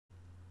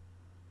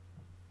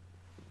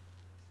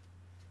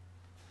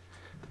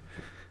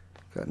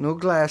Got no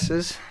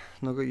glasses.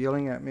 No good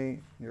yelling at me.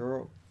 You're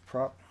a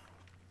prop.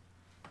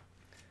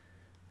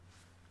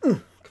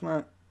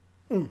 Come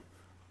on.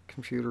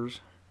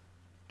 Computers.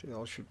 They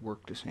all should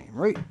work the same,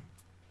 right?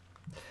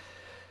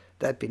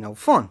 That'd be no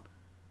fun.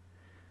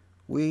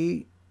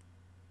 We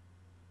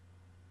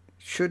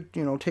should,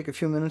 take a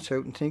few minutes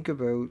out and think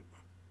about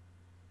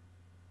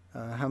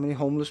how many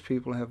homeless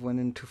people have went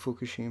into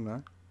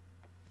Fukushima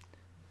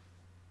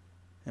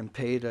and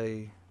paid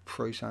a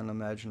price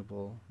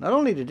unimaginable, not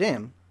only to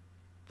them,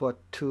 but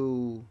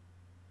to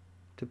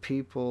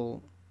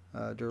people,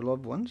 their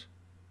loved ones,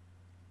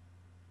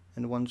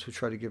 and the ones who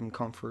try to give them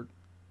comfort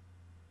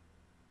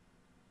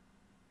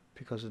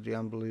because of the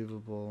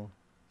unbelievable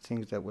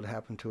things that would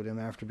happen to them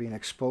after being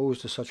exposed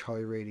to such high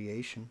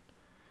radiation.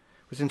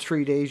 Within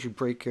 3 days, you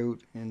break out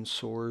in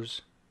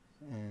sores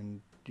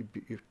and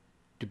you're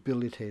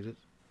debilitated.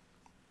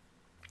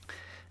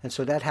 And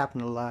so that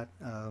happened a lot.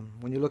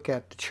 When you look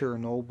at the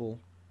Chernobyl,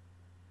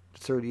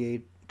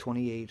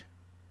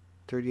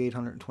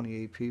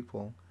 3,828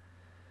 people,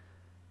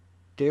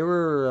 they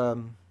were,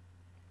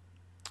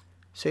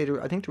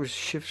 I think there was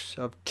shifts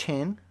of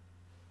 10,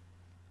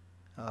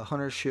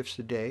 100 shifts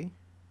a day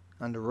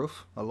on the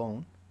roof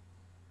alone.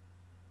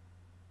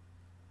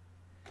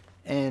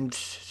 And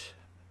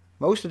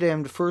most of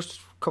them, the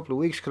first couple of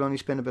weeks, could only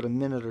spend about a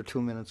minute or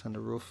 2 minutes on the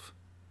roof.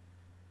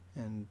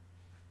 And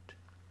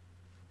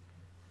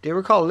they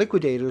were called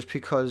liquidators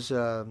because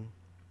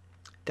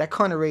that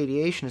kind of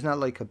radiation is not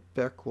like a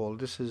Beck wall.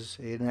 This is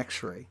an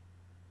X-ray.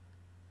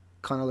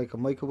 Kind of like a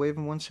microwave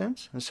in one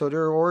sense. And so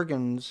their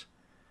organs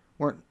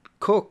weren't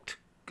cooked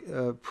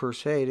per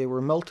se. They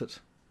were melted.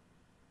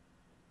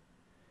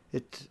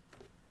 It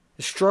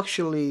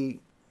structurally,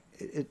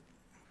 it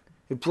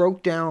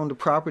broke down the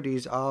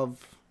properties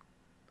of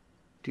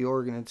the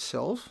organ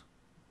itself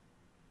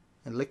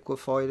and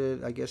liquefied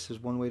it, I guess is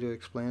one way to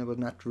explain it, but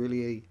not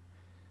really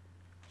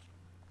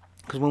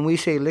because when we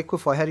say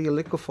liquefy, how do you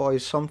liquefy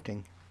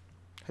something?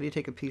 How do you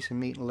take a piece of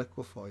meat and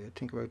liquefy it?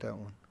 Think about that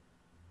one.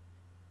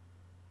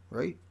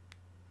 Right?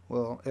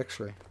 Well,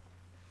 X-ray.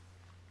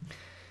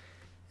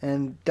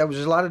 And there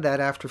was a lot of that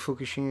after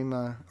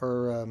Fukushima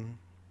or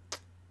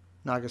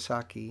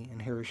Nagasaki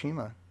and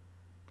Hiroshima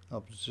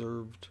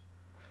observed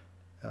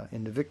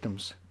in the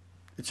victims.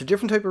 It's a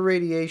different type of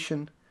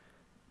radiation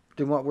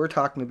than what we're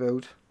talking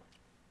about.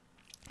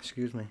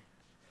 Excuse me.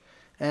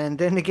 And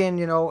then again,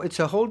 it's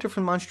a whole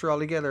different monster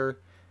altogether.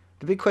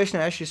 The big question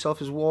to ask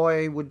yourself is,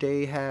 why would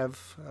they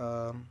have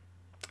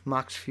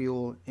MOX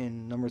fuel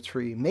in number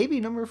 3, maybe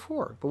number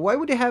 4? But why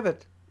would they have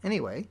it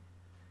anyway,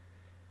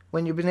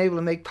 when you've been able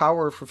to make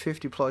power for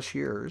 50 plus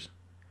years?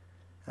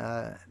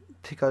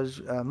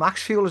 Because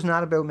MOX fuel is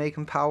not about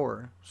making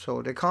power.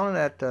 So they're calling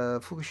that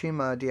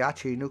Fukushima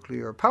Daiichi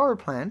nuclear power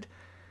plant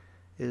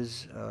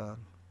is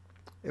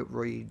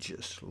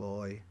outrageous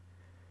lie.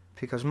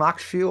 Because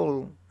MOX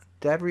fuel,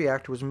 that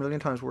reactor was a million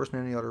times worse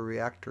than any other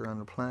reactor on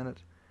the planet.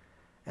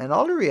 And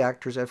all the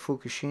reactors at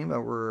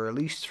Fukushima were at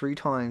least 3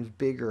 times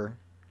bigger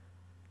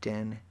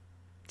than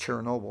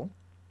Chernobyl.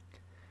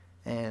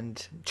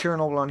 And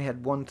Chernobyl only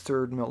had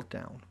 1/3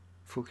 meltdown.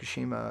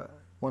 Fukushima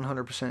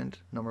 100%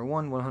 number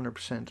 1,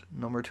 100%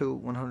 number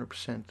 2,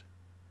 100%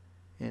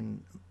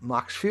 in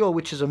MOX fuel,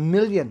 which is 1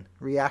 million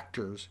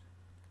reactors.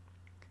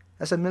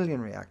 That's 1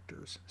 million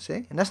reactors,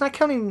 see? And that's not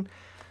counting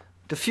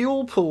the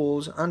fuel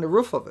pools on the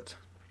roof of it,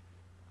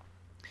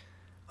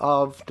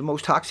 of the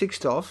most toxic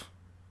stuff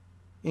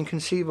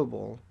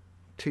inconceivable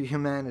to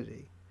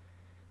humanity.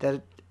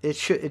 That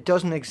it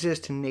doesn't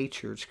exist in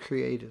nature. It's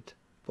created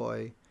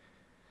by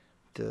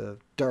the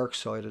dark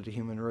side of the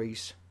human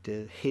race,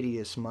 the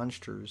hideous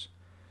monsters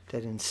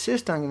that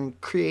insist on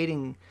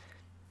creating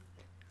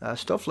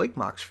stuff like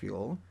MOX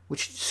fuel,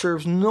 which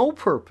serves no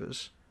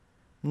purpose,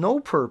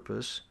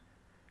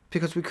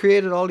 because we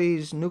created all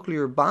these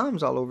nuclear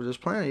bombs all over this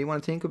planet. You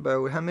want to think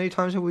about how many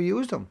times have we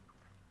used them?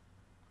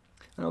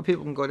 I know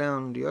people can go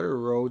down the other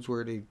roads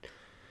where they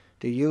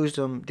use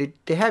them.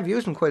 They have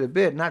used them quite a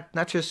bit,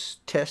 not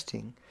just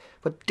testing.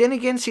 But then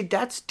again, see,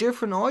 that's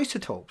different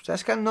isotopes.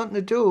 That's got nothing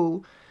to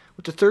do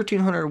with the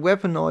 1,300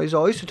 weaponized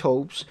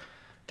isotopes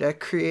that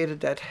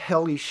created that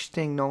hellish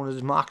thing known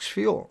as MOX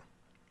fuel.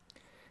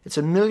 It's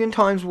 1 million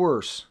times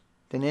worse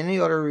than any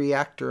other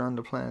reactor on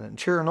the planet. And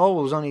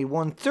Chernobyl was only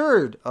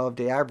 1/3 of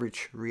the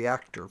average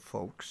reactor,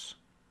 folks.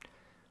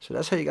 So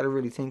that's how you got to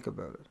really think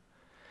about it.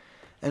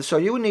 And so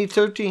you would need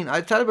 13,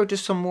 I thought about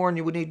this some more, and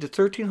you would need the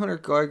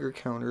 1,300 Geiger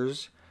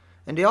counters,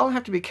 and they all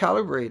have to be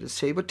calibrated,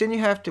 see, but then you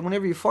have to,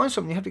 whenever you find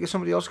something, you have to get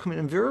somebody else to come in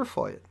and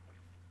verify it.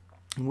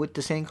 And with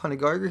the same kind of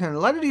Geiger counter. A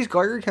lot of these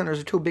Geiger counters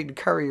are too big to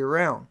carry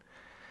around.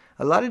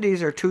 A lot of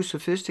these are too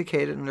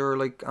sophisticated, and they're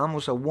like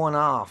almost a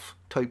one-off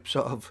types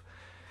of,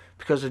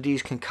 because of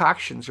these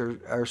concoctions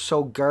are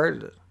so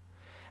guarded.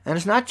 And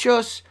it's not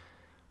just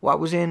what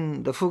was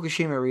in the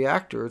Fukushima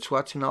reactor, it's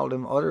what's in all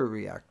them other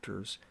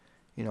reactors.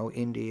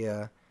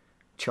 India,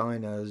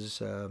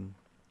 China's,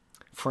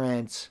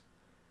 France,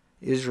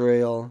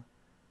 Israel,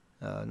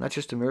 not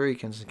just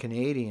Americans and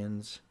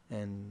Canadians,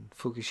 and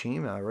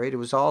Fukushima, right? It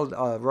was all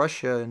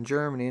Russia and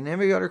Germany and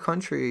every other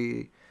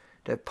country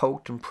that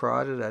poked and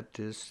prodded at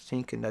this,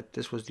 thinking that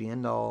this was the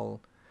end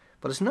all.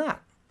 But it's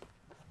not.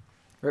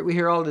 Right? We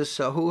hear all this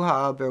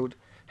hoo-ha about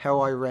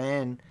how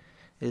Iran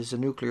is a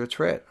nuclear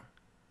threat.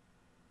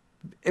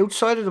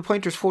 Outside of the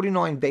point, there's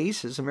 49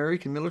 bases,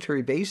 American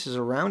military bases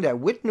around that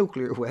with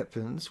nuclear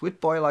weapons,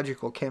 with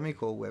biological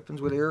chemical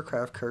weapons, with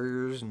aircraft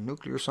carriers and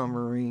nuclear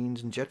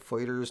submarines and jet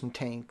fighters and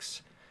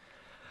tanks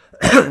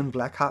and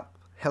black hawk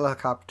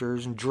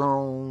helicopters and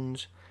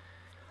drones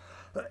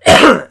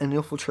and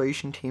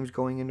infiltration teams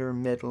going in there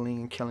and meddling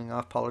and killing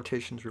off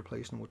politicians,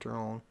 replacing them with their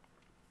own.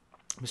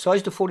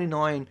 Besides the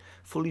 49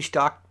 fully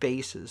stocked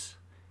bases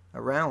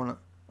around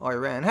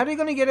Iran, how are they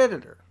going to get out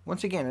of there?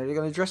 Once again, are they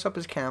going to dress up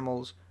as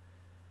camels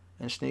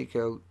and sneak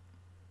out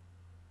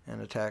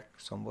and attack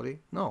somebody?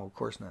 No, of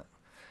course not.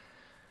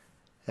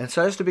 And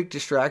so that's the big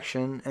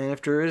distraction. And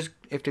if they're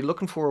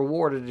looking for a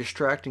war to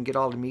distract and get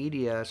all the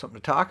media something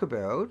to talk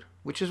about,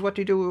 which is what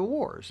they do with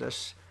wars,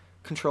 this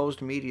controls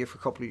the media for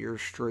a couple of years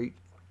straight.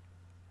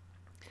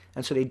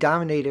 And so they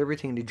dominate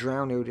everything, they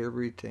drown out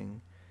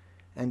everything.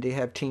 And they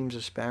have teams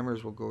of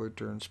spammers will go out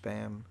there and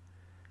spam.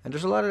 And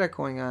there's a lot of that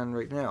going on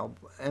right now.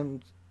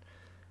 And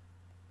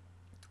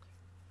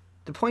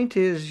the point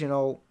is,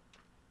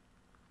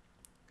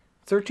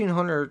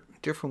 1,300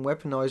 different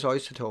weaponized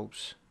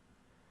isotopes.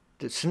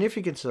 The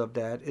significance of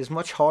that is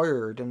much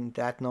higher than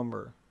that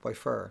number by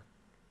far.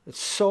 It's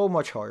so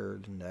much higher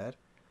than that.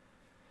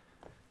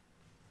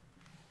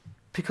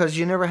 Because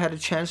you never had a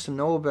chance to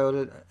know about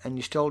it, and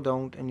you still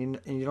don't, and you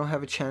don't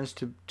have a chance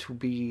to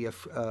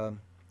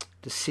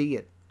see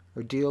it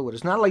or deal with it.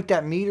 It's not like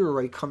that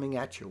meteorite coming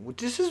at you.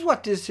 This is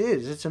what this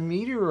is. It's a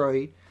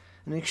meteorite,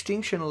 an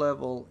extinction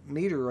level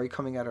meteorite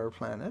coming at our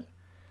planet.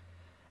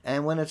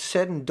 And when it's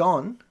said and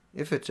done,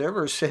 if it's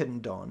ever said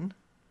and done,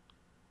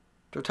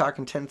 they're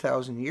talking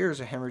 10,000 years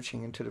of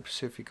hemorrhaging into the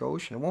Pacific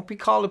Ocean. It won't be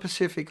called the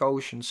Pacific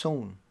Ocean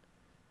soon.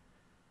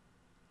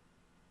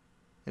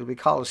 It'll be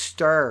called a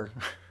star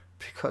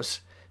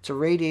because it's a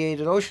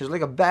radiated ocean. It's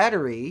like a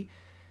battery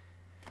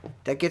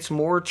that gets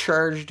more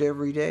charged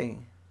every day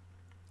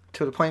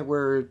to the point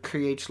where it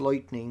creates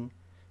lightning.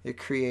 It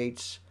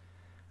creates,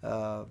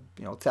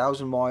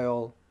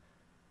 1,000-mile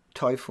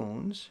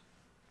typhoons.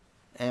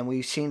 And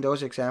we've seen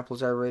those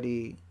examples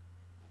already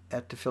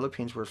at the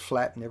Philippines where it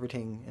flattened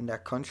everything in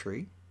that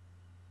country.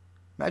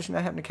 Imagine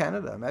that happened in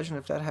Canada. Imagine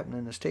if that happened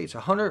in the States.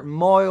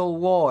 100-mile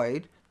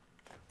wide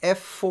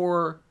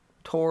F4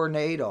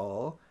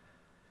 tornado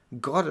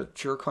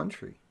gutted your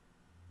country.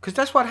 Because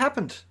that's what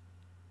happened.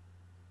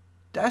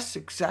 That's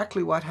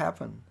exactly what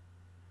happened.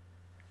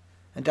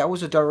 And that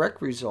was a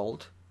direct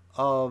result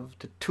of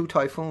the two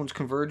typhoons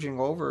converging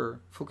over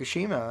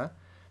Fukushima,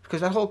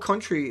 because that whole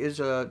country is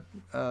a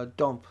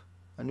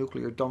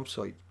nuclear dump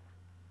site.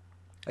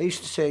 I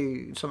used to say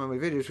in some of my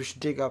videos we should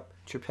dig up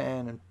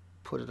Japan and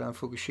put it on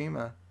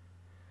Fukushima.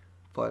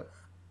 But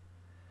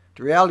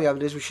the reality of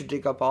it is we should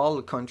dig up all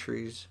the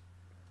countries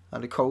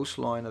on the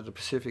coastline of the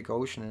Pacific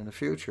Ocean in the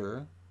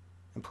future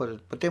and put it.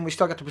 But then we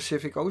still got the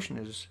Pacific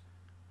Ocean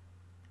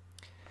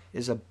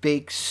is a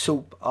big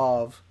soup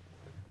of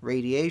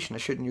radiation. I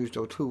shouldn't use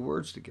those two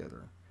words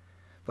together.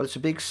 But it's a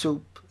big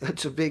soup.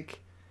 It's a big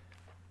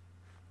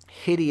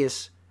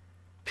hideous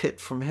pit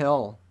from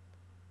hell.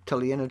 Till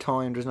the end of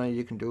time, there's nothing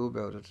you can do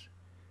about it.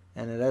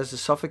 And it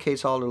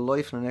suffocates all their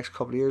life in the next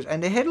couple of years.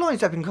 And the headlines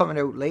that have been coming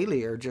out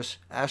lately are just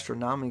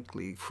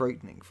astronomically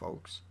frightening,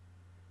 folks.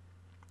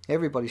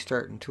 Everybody's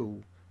starting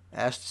to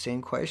ask the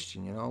same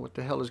question, what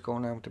the hell is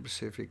going on with the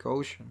Pacific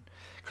Ocean?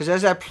 Because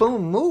as that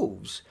plume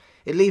moves,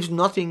 it leaves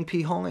nothing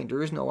behind.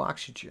 There is no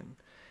oxygen.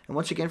 And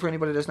once again, for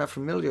anybody that's not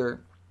familiar,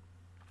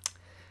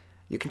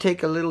 you can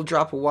take a little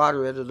drop of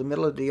water out of the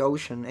middle of the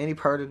ocean, any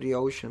part of the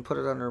ocean, put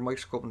it under a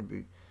microscope, and it'll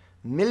be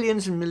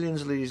millions and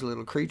millions of these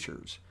little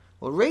creatures.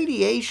 Well,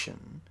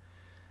 radiation,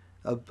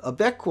 a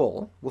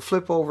becquerel will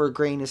flip over a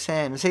grain of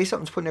sand. And say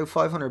something's putting out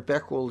 500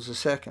 becquerels a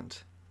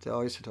second, the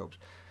isotopes.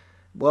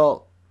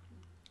 Well,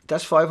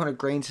 that's 500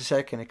 grains a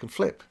second it can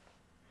flip.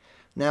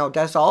 Now,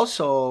 that's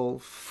also,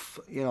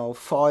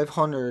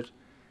 500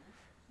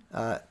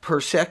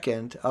 per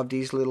second of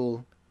these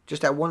little,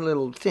 just that one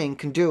little thing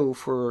can do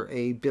for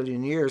a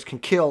billion years, can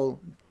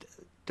kill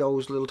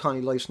those little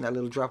tiny lives in that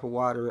little drop of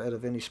water out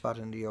of any spot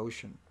in the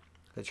ocean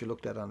that you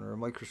looked at under a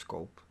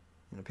microscope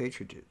in a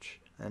petri dish.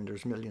 And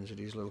there's millions of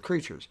these little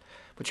creatures.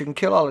 But you can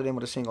kill all of them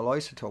with a single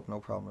isotope, no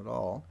problem at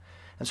all.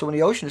 And so when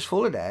the ocean is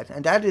full of that,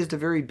 and that is the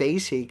very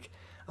basic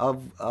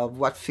of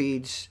what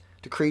feeds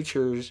the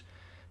creatures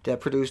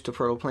that produce the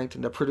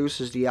phytoplankton, that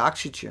produces the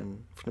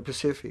oxygen from the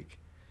Pacific.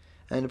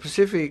 And the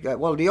Pacific,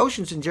 the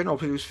oceans in general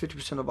produce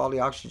 50% of all the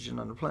oxygen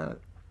on the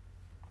planet.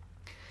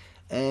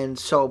 And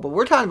so, but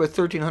we're talking about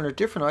 1,300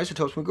 different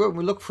isotopes. We go out and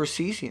we look for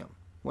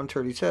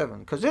cesium-137,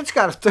 because it's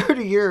got a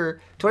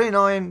 30-year,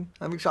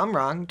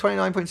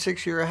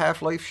 29.6-year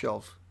half-life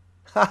shelf.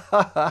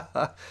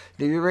 The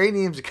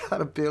uranium's got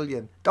 1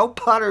 billion. Don't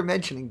bother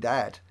mentioning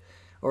that.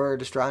 Or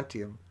the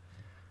strontium.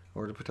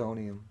 Or the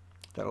plutonium.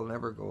 That'll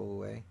never go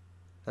away.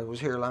 that was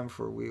here long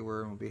before we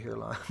were, and will be here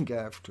long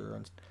after.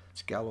 And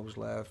Scallows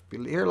laugh.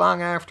 Be here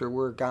long after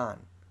we're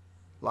gone.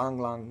 Long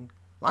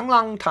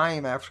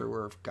time after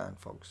we're gone,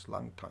 folks.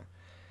 Long time.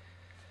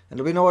 And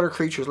there'll be no other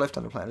creatures left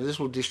on the planet. This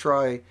will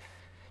destroy.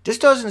 This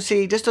doesn't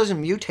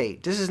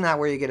mutate. This is not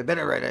where you get a bit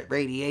of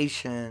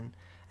radiation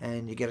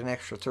and you get an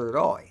extra third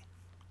eye.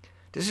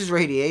 This is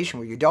radiation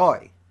where you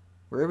die,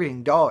 where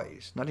everything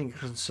dies. Nothing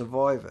can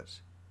survive it.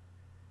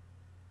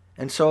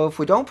 And so if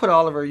we don't put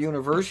all of our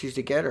universities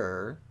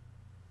together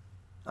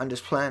on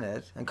this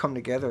planet and come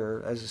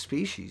together as a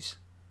species,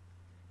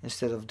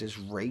 instead of this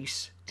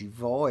race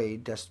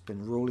divide that's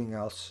been ruling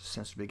us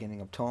since the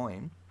beginning of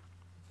time,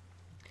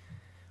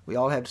 we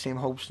all have the same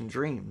hopes and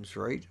dreams,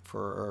 right,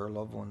 for our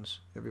loved ones.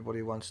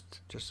 Everybody wants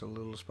just a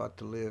little spot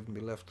to live and be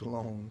left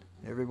alone.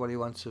 Everybody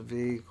wants a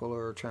vehicle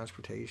or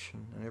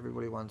transportation, and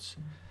everybody wants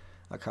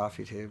a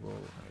coffee table,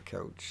 and a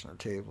couch, and a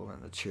table,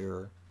 and a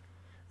chair,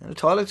 and a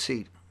toilet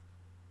seat,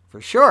 for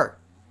sure.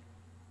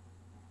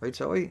 Right,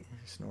 Zoe?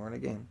 Snoring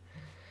again.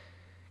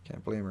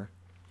 Can't blame her.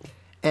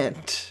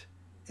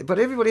 But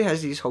everybody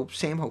has these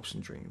same hopes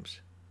and dreams,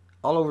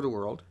 all over the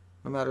world.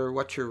 No matter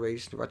what your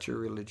race, what your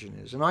religion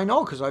is. And I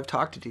know because I've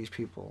talked to these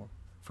people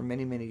for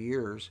many, many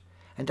years.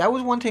 And that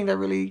was one thing that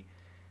really,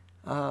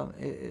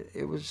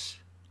 it was,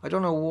 I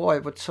don't know why,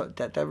 but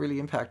that really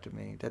impacted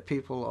me. That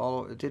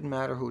people, it didn't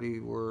matter who they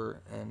were.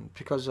 And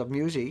because of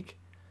music,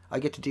 I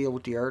get to deal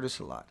with the artists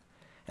a lot.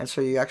 And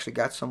so you actually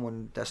got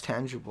someone that's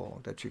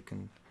tangible that you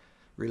can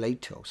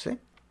relate to, see?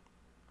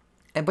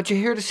 But you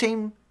hear the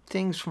same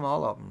things from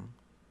all of them.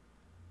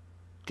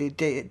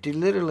 They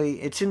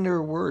literally, it's in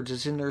their words,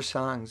 it's in their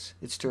songs,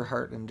 it's their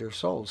heart and their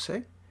soul,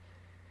 see?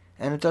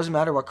 And it doesn't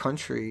matter what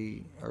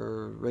country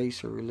or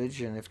race or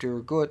religion. If they're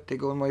good, they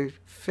go in my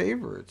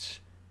favorites.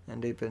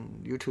 And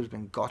YouTube's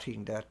been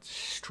gutting that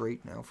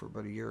straight now for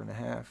about 1.5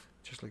 years,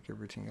 just like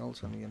everything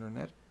else on the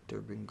internet.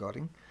 They've been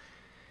gutting.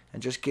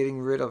 And just getting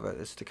rid of it,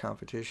 it's the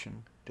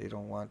competition they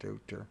don't want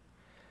out there.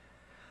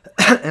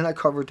 And I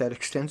covered that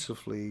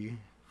extensively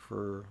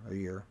for a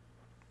year.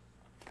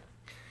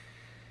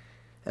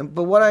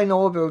 But what I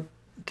know about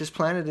this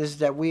planet is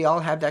that we all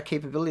have that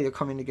capability of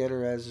coming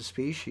together as a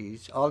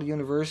species, all the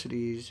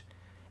universities,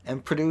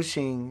 and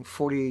producing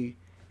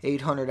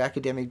 4,800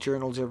 academic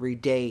journals every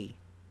day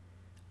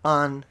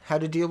on how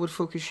to deal with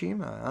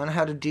Fukushima, on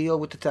how to deal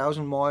with the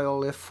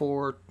 1,000-mile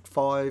F4,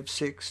 5,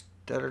 6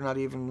 that are not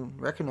even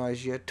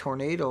recognized yet,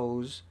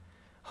 tornadoes,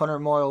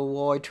 100-mile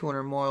wide,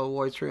 200-mile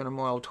wide,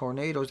 300-mile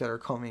tornadoes that are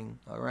coming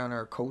around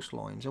our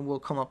coastlines and will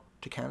come up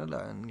to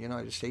Canada and the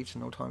United States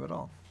in no time at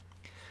all.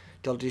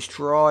 They'll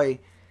destroy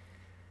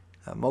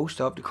most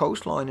of the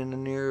coastline in the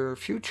near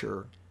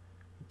future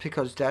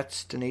because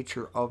that's the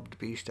nature of the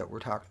beast that we're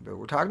talking about.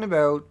 We're talking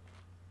about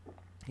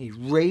a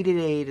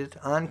radiated,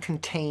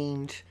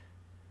 uncontained,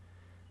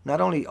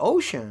 not only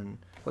ocean,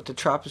 but the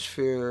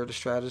troposphere, the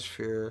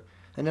stratosphere,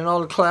 and then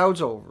all the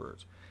clouds over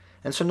it.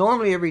 And so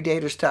normally every day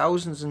there's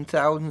thousands and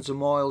thousands of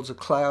miles of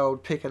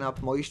cloud picking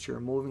up moisture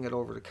and moving it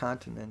over the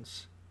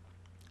continents.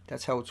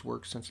 That's how it's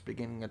worked since the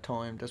beginning of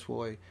time. That's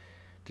why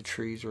the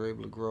trees are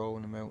able to grow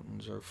and the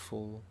mountains are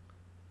full.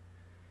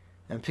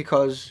 And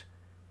because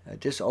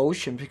this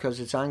ocean, because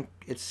they say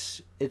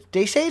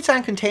it's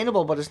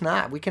uncontainable, but it's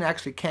not. We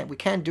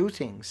can't do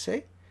things,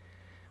 see?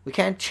 We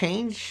can't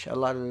change a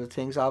lot of the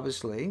things,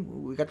 obviously.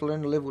 We got to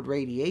learn to live with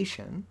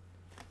radiation.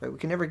 Right? We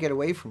can never get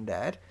away from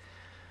that.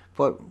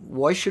 But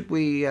why should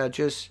we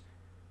just,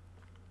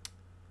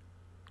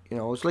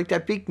 it's like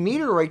that big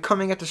meteorite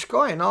coming at the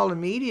sky and all the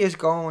media is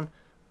going,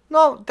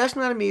 no, that's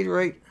not a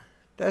meteorite.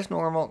 That's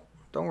normal.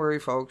 Don't worry,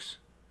 folks.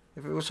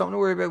 If it was something to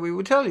worry about, we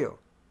would tell you.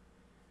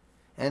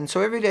 And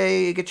so every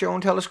day you get your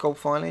own telescope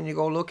finally and you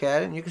go look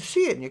at it and you can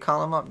see it and you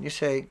call them up and you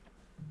say,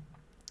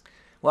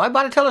 well, I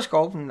bought a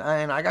telescope and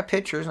I got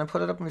pictures and I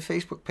put it up on my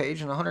Facebook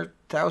page and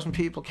 100,000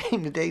 people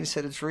came today and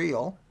said it's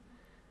real.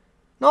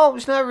 No,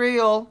 it's not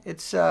real.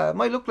 It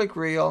might look like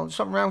real. There's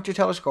something wrong with your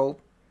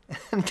telescope.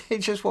 And they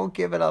just won't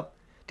give it up.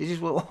 They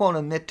just won't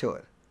admit to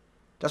it.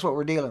 That's what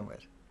we're dealing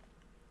with.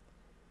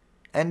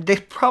 And they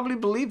probably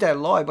believe that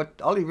lie,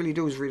 but all they really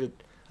do is read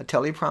a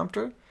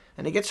teleprompter.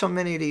 And they get so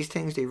many of these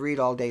things they read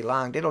all day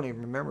long, they don't even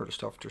remember the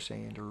stuff they're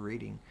saying they're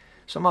reading.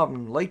 Some of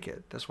them like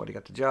it. That's why they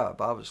got the job,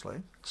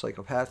 obviously.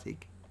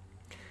 Psychopathic.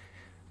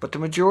 But the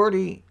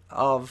majority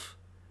of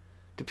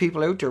the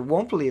people out there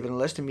won't believe it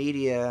unless the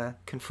media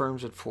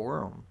confirms it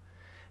for them.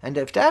 And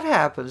if that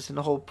happens in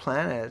the whole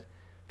planet,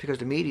 because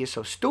the media is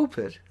so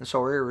stupid and so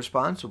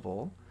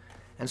irresponsible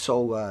and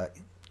so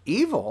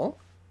evil,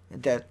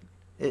 that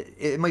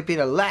it might be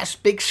the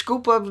last big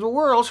scoop of the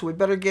world, so we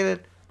better do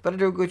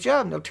a good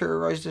job and they'll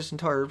terrorize this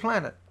entire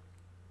planet.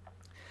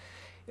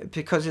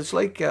 Because it's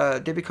like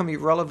they become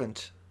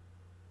irrelevant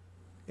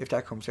if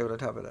that comes out on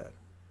top of that.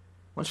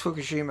 Once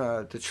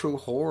Fukushima, the true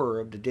horror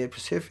of the dead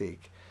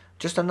Pacific,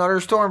 just another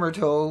storm or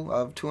two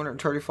of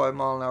 235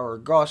 mile an hour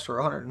gust or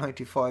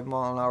 195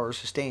 mile an hour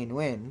sustained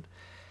wind.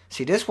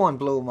 See, this one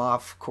blew them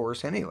off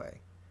course anyway.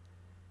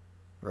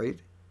 Right?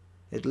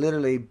 It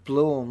literally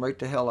blew them right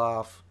the hell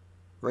off.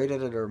 Right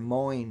out of their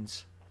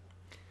minds.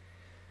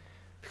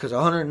 Because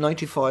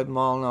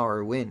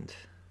 195-mile-an-hour wind,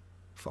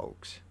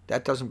 folks,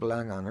 that doesn't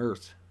belong on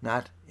Earth.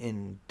 Not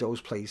in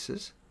those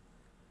places.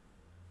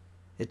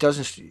 It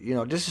doesn't, you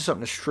know, this is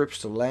something that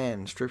strips the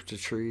land, strips the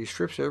trees,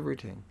 strips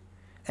everything.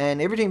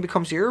 And everything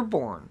becomes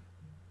airborne.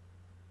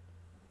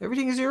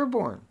 Everything is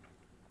airborne.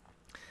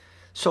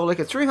 So like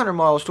a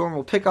 300-mile storm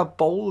will pick up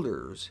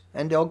boulders,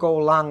 and they'll go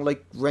along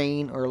like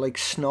rain or like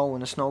snow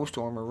in a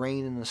snowstorm or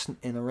rain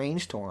in a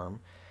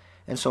rainstorm.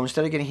 And so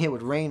instead of getting hit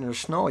with rain or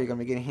snow, you're going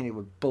to be getting hit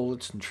with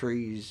bullets and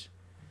trees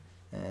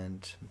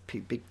and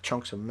big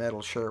chunks of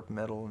metal, sharp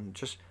metal, and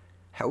just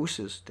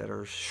houses that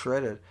are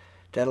shredded.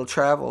 That'll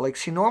travel, like,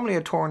 see, normally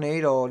a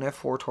tornado, an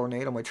F4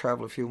 tornado might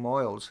travel a few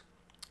miles.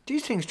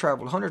 These things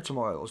travel hundreds of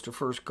miles to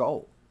first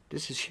go.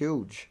 This is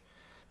huge.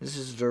 This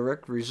is a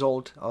direct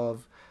result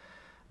of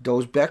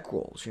those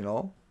Becquerels, you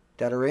know,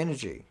 that are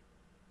energy.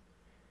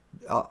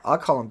 I'll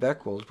call them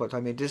Becquerels, but I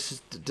mean, this is,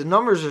 the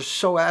numbers are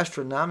so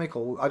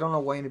astronomical. I don't know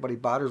why anybody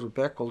bothers with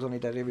Becquerels, only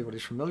that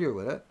everybody's familiar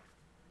with it.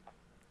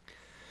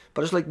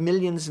 But it's like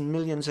millions and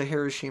millions of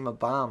Hiroshima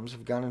bombs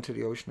have gone into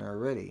the ocean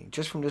already,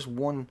 just from this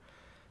one.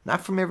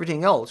 Not from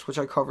everything else, which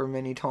I cover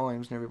many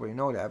times, and everybody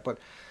know that, but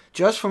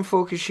just from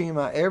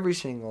Fukushima every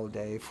single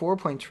day,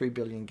 4.3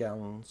 billion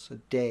gallons a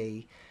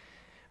day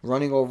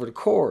running over the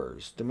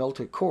cores, the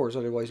melted cores.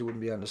 Otherwise, it wouldn't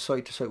be on the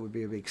site. The site would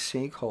be a big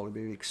sinkhole, it would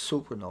be a big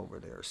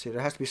supernova there. See,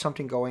 there has to be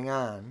something going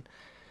on,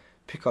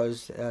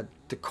 because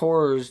the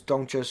cores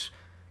don't just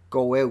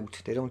go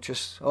out. They don't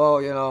just, oh,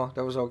 you know,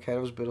 that was okay,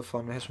 that was a bit of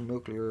fun. They had some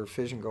nuclear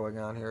fission going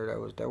on here.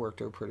 That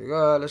worked out pretty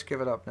good. Let's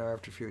give it up now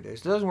after a few days.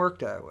 It doesn't work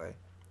that way.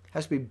 It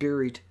has to be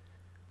buried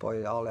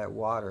by all that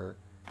water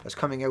that's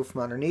coming out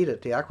from underneath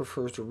it. The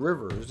aquifers, the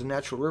rivers, the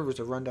natural rivers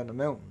that run down the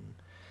mountain.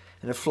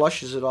 And it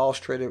flushes it all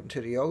straight out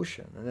into the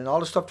ocean. And then all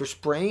the stuff they're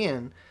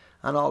spraying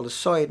on all the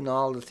site and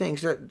all the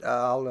things,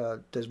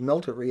 there's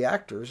melted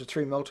reactors, the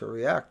 3 melted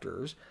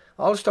reactors,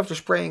 all the stuff they're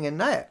spraying in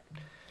that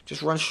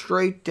just runs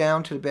straight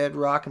down to the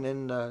bedrock, and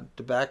then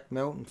the back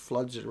mountain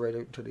floods it right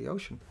out into the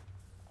ocean.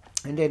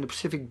 And then the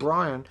Pacific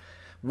brine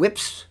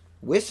whisks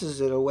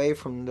it away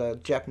from the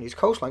Japanese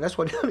coastline. That's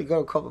why they only go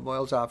a couple of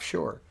miles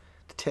offshore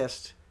to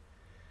test.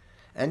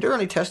 And they're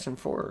only testing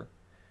for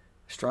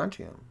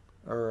strontium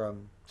or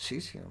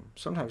cesium.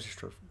 Sometimes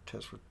they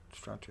test for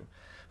strontium.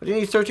 But you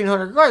need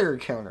 1,300 Geiger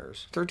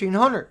counters.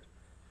 1,300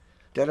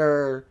 that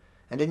are,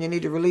 and then you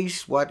need to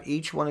release what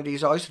each one of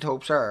these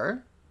isotopes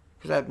are.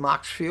 Because that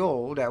MOX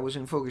fuel that was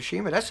in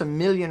Fukushima, that's 1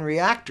 million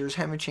reactors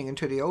hemorrhaging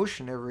into the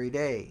ocean every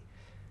day.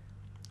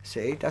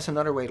 See, that's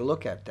another way to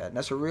look at that. And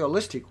that's a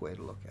realistic way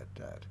to look at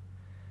that.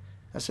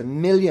 That's 1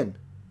 million.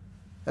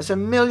 That's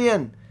 1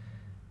 million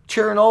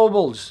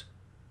Chernobyls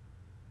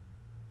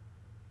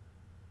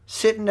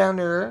sitting down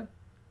there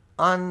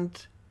on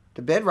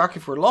the bedrock,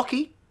 if we're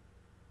lucky,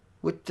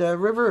 with the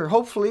river,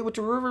 hopefully with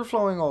the river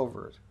flowing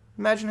over it.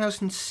 Imagine how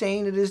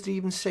insane it is to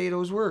even say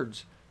those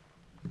words.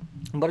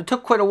 But it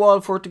took quite a while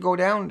for it to go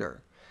down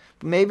there.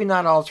 But maybe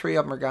not all 3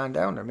 of them are gone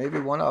down there. Maybe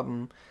one of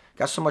them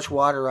got so much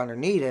water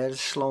underneath it, it's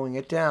slowing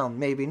it down.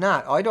 Maybe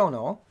not. I don't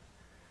know.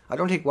 I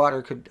don't think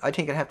water could, I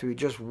think it'd have to be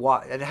just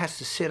water. It has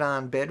to sit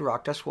on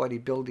bedrock. That's why they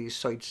build these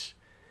sites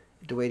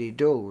the way they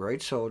do,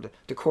 right? So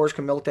the cores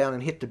can melt down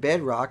and hit the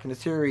bedrock. And the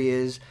theory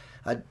is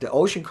the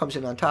ocean comes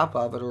in on top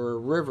of it, or a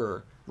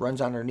river runs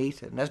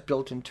underneath it. And that's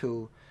built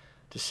into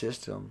the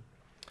system.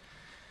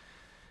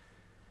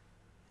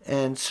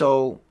 And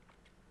so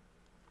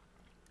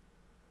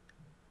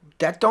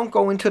that don't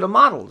go into the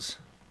models.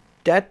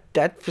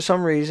 That for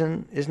some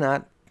reason is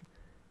not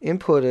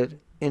inputted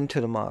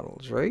into the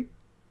models, right?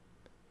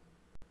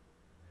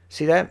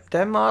 See,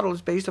 that model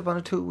is based upon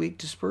a 2-week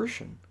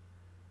dispersion.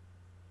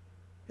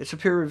 It's a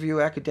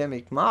peer-reviewed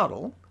academic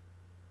model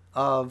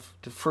of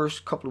the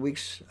first couple of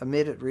weeks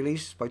emitted,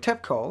 released by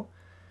TEPCO,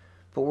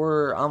 but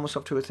we're almost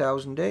up to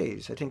 1,000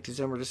 days. I think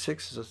December the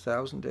 6th is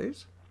 1,000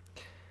 days.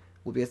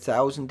 Will be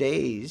 1,000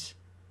 days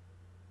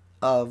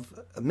of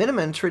a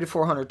minimum 300 to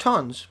 400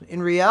 tons.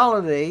 In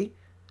reality,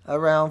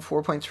 around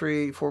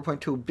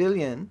 4.2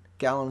 billion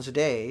gallons a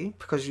day,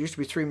 because it used to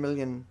be 3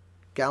 million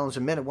gallons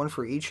a minute, one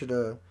for each of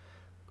the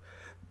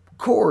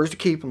cores to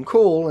keep them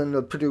cool and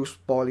to produce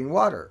boiling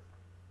water.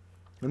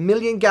 1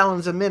 million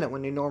gallons a minute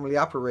when they normally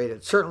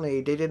operated.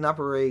 Certainly, they didn't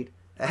operate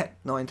at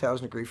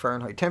 9,000 degree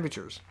Fahrenheit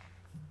temperatures,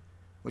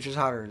 which is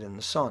hotter than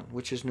the sun,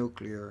 which is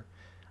nuclear,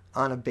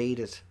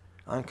 unabated,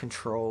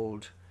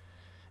 uncontrolled,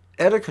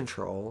 out of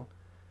control,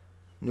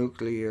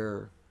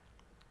 nuclear,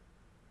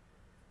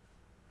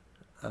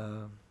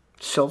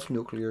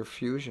 self-nuclear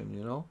fusion,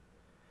 you know.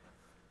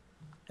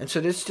 And so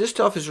this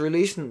stuff is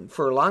releasing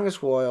for the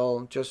longest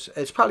while. Just,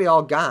 it's probably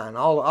all gone.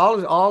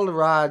 All the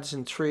rods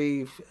in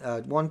 3,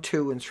 1,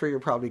 2, and 3 are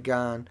probably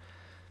gone.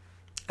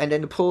 And then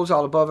the pools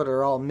all above it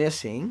are all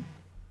missing,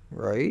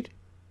 right?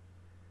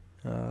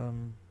 Let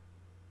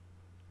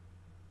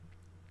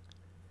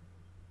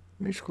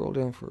me scroll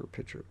down for a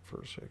picture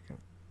for a second.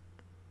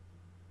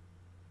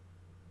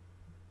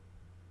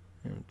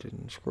 It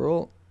didn't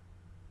scroll.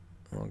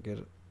 I'll get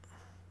it.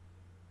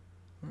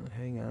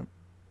 Hang on.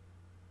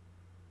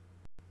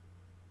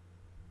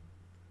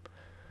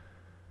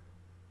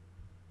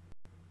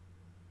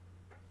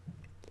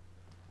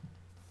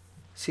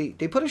 See,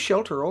 they put a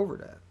shelter over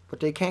that, but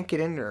they can't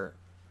get in there,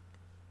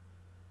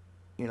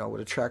 you know,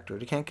 with a tractor.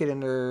 They can't get in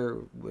there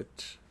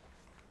with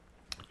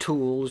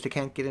tools. They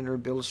can't get in there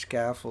and build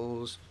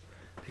scaffolds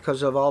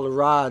because of all the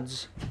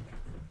rods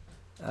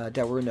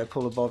that were in that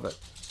pool above it.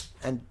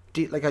 And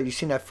like how you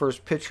seen that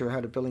first picture, how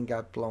the building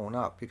got blown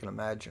up, you can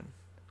imagine.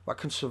 What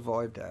can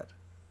survive that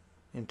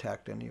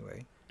intact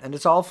anyway? And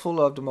it's all full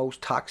of the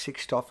most toxic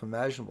stuff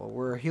imaginable,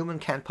 where a human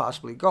can't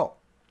possibly go.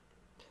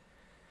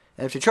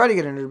 And if they try to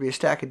get in there, there'll be a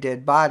stack of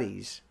dead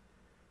bodies.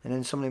 And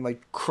then somebody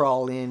might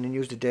crawl in and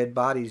use the dead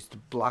bodies to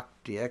block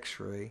the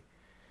x-rays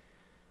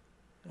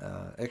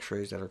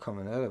that are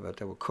coming out of it,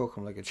 that will cook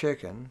them like a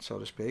chicken, so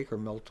to speak, or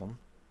melt them.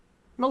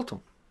 Melt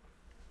them.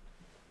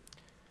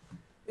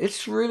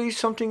 It's really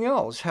something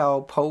else,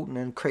 how potent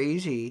and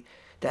crazy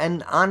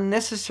and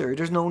unnecessary.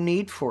 There's no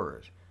need for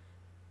it.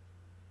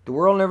 The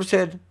world never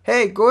said,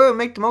 hey, go out and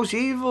make the most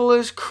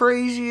evilest,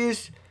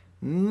 craziest,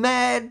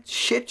 mad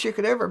shit you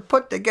could ever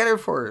put together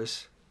for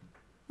us.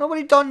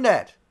 Nobody done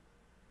that.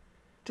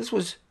 This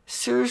was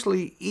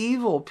seriously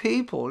evil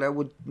people that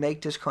would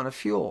make this kind of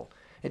fuel.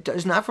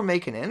 It's not for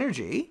making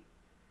energy.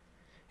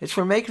 It's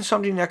for making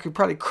something that could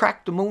probably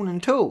crack the moon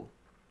in two.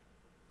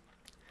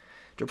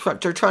 They're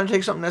trying to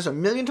take something that's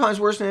 1,000,000 times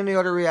worse than any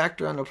other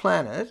reactor on the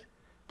planet,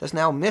 that's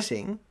now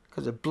missing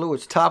because it blew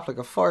its top like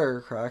a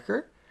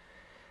firecracker,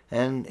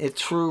 and it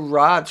threw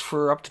rods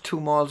for up to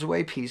 2 miles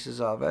away, pieces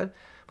of it,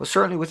 but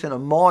certainly within a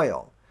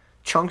mile,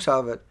 chunks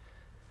of it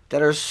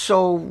that are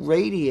so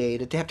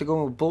radiated they have to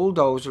go with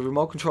bulldozers,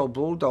 remote control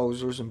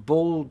bulldozers, and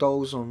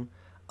bulldoze them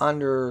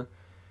under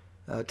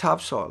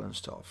topsoil and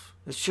stuff.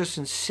 It's just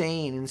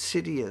insane,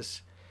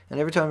 insidious, and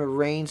every time it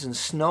rains and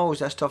snows,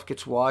 that stuff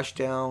gets washed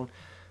down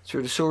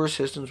through the sewer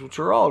systems, which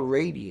are all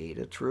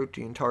radiated throughout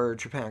the entire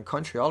Japan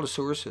country. All the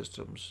sewer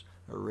systems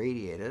are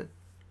radiated.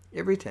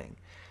 Everything.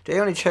 They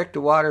only check the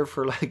water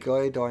for like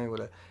iodine with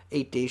a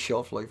 8-day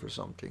shelf life or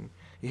something.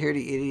 You hear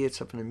the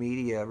idiots up in the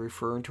media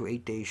referring to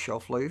 8-day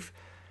shelf life.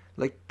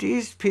 Like,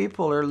 these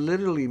people are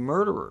literally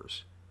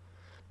murderers.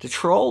 The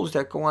trolls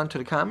that go onto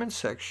the comment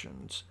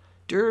sections,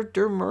 they're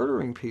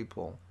murdering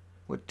people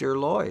with their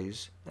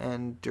lies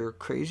and their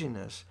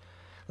craziness.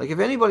 Like, if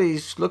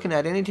anybody's looking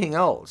at anything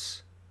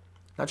else,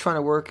 not trying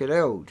to work it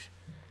out,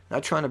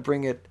 not trying to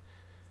bring it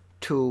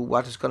to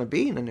what it's going to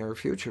be in the near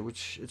future,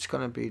 which it's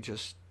going to be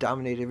just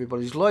dominate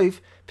everybody's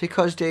life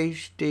because they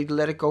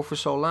let it go for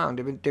so long.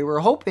 They were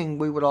hoping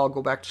we would all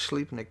go back to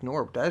sleep and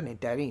ignore it, but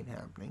that ain't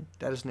happening.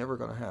 That is never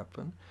going to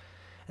happen.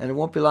 And it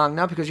won't be long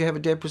now because you have a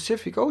dead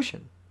Pacific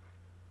Ocean.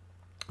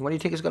 What do you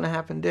think is going to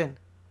happen then?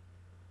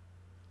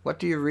 What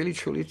do you really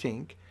truly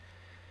think?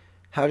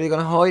 How are they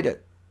going to hide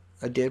it?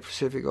 A dead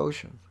Pacific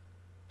Ocean.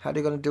 How are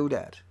they going to do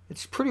that?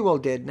 It's pretty well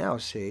dead now,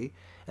 see?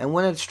 And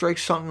when it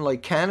strikes something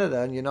like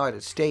Canada and the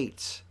United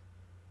States,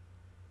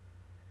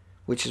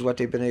 which is what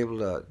they've been able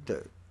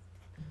to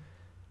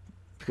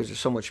because there's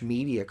so much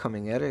media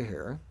coming out of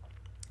here,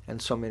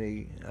 and so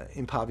many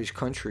impoverished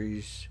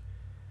countries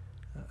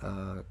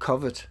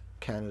covet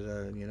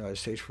Canada and the United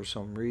States for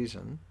some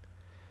reason.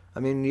 I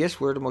mean, yes,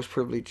 we're the most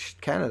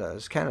privileged. Canada,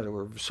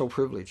 we're so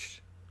privileged.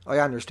 I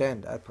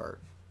understand that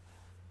part.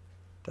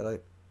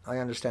 That I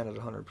understand it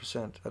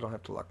 100%. I don't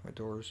have to lock my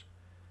doors.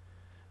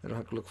 I don't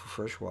have to look for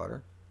fresh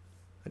water.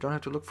 I don't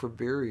have to look for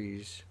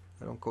berries.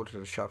 I don't go to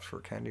the shops for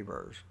candy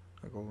bars.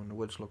 I go in the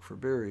woods look for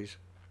berries.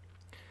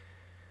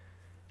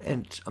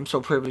 And I'm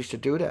so privileged to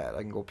do that.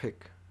 I can go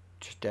pick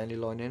just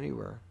dandelion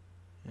anywhere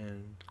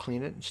and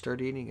clean it and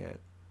start eating it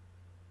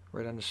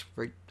right on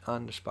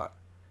the spot.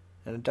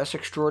 And that's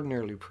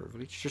extraordinarily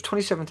privileged. There's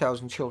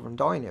 27,000 children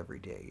dying every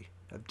day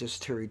of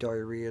dysentery,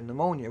 diarrhea, and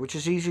pneumonia, which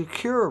is easily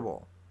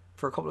curable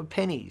for a couple of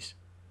pennies.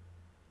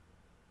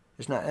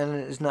 It's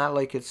not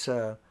like it's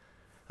a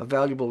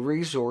valuable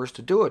resource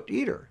to do it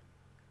either.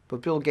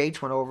 But Bill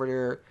Gates went over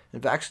there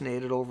and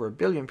vaccinated over 1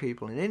 billion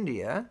people in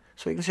India,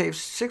 so he can save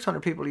 600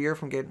 people a year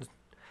from getting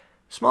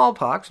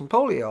smallpox and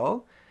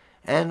polio,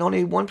 and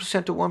only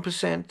 1% to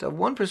 1% of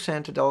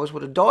 1% of those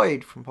would have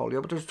died from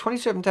polio, but there's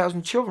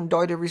 27,000 children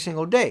died every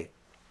single day.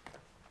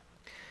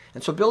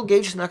 And so Bill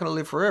Gates is not going to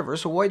live forever,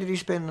 so why did he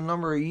spend a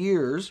number of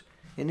years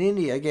in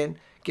India, again,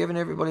 giving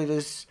everybody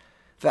this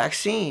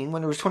vaccine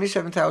when there was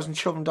 27,000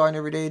 children dying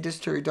every day of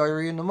dysentery,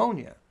 diarrhea, and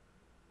pneumonia?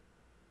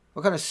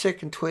 What kind of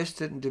sick and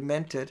twisted and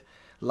demented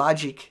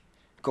logic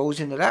goes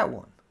into that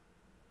one?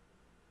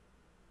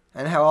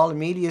 And how all the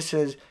media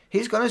says,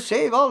 he's going to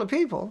save all the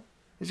people.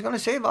 He's going to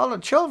save all the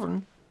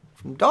children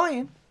from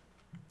dying.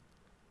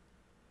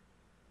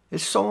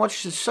 It's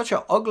such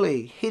an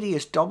ugly,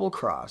 hideous double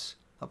cross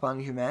upon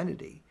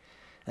humanity.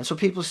 And so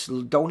people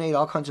donate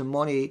all kinds of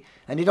money,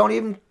 and they don't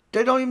even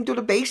do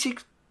the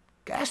basic,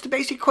 ask the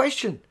basic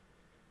question.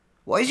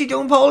 Why is he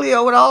doing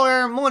polio with all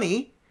our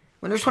money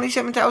when there's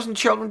 27,000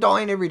 children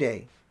dying every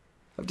day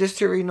of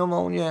dysentery,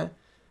 pneumonia,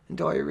 and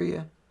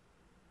diarrhea?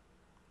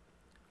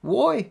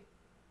 Why?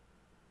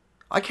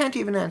 I can't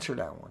even answer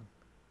that one.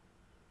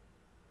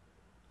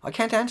 I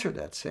can't answer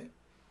that, see?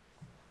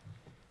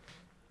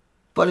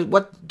 But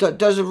what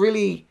does it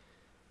really,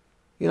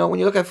 You know, when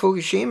you look at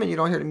Fukushima and you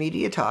don't hear the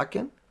media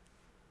talking,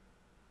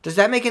 does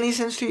that make any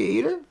sense to you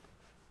either?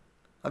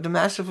 Of the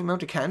massive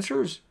amount of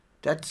cancers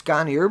that's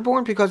gone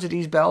airborne because of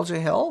these bells of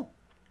hell?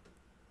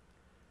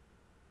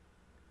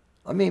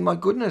 I mean, my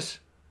goodness.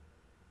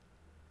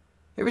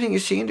 Everything you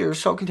see in there is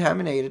so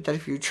contaminated that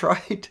if you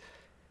tried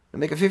to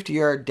make a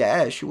 50-yard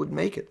dash, you wouldn't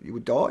make it. You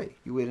would die.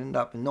 You would end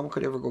up, and no one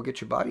could ever go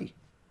get your body.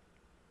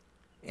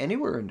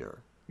 Anywhere in there.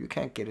 You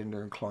can't get in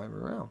there and climb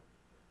around.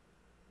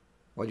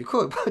 Well, you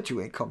could, but you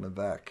ain't coming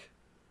back.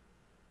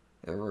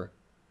 Ever.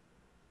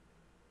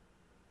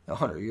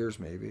 100 years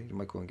maybe. You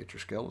might go and get your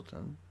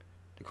skeleton.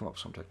 They come up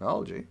with some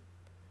technology.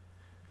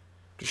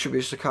 There should be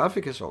a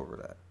sarcophagus over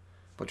that.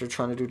 But they're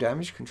trying to do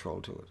damage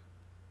control to it.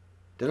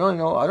 They don't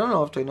know. I don't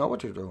know if they know what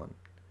they're doing.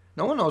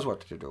 No one knows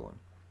what they're doing.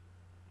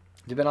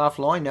 They've been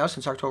offline now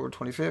since October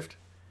 25th,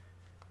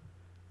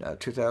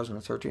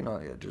 2013.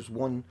 There's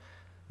 1,000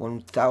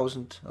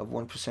 of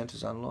 1%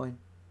 is online.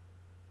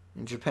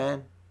 In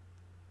Japan,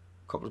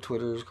 a couple of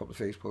Twitters, a couple of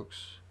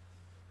Facebooks.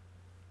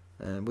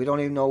 And we don't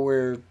even know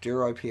where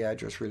their IP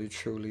address really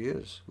truly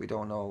is. We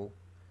don't know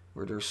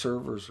where their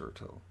servers are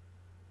to.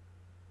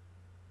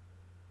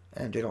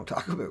 And they don't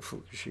talk about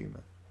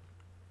Fukushima.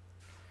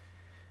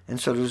 And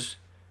so there's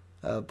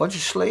a bunch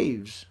of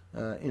slaves,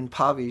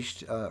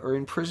 impoverished or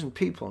imprisoned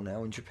people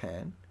now in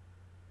Japan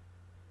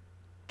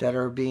that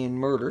are being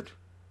murdered.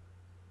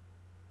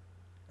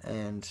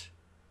 And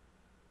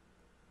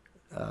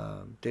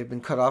they've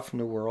been cut off from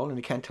the world and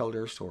they can't tell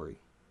their story.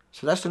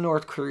 So that's the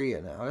North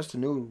Korea now. That's the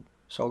new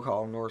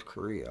so-called North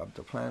Korea of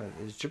the planet,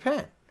 is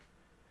Japan.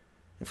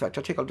 In fact,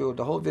 I think I'll do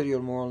the whole video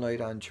tomorrow night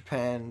on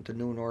Japan, the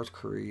new North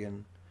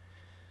Korean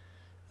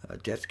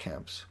death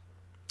camps.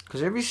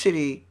 Because every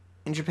city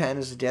in Japan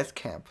is a death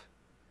camp.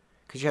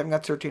 Because you haven't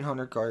got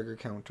 1,300 Geiger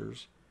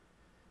counters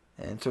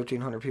and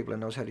 1,300 people that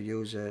knows how to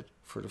use it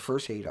for the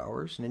first 8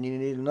 hours. And then you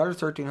need another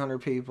 1,300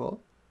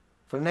 people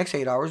for the next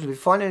 8 hours. If you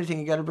find anything,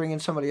 you got to bring in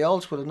somebody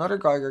else with another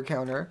Geiger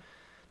counter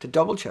to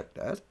double check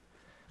that.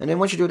 And then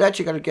once you do that,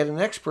 you got to get an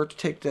expert to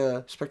take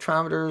the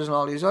spectrometers and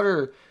all these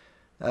other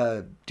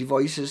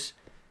devices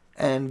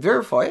and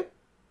verify it.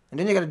 And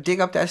then you got to dig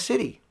up that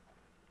city.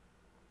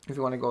 If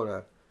you want to go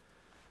to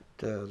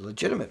the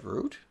legitimate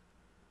route,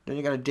 then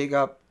you got to dig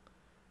up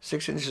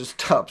 6 inches of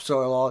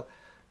topsoil all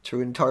through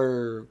the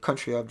entire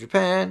country of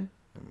Japan,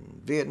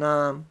 and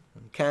Vietnam,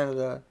 and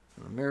Canada,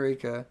 and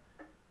America,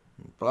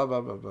 and blah,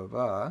 blah, blah, blah,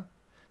 blah.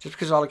 Just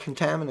because all the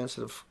contaminants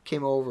that have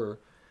came over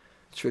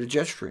through the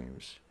jet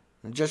streams.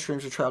 And the jet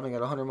streams are traveling at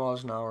 100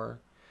 miles an hour.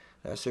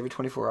 That's every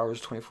 24 hours,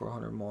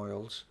 2,400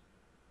 miles.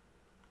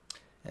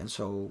 And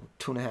so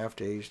 2.5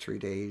 days, 3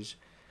 days,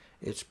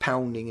 it's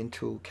pounding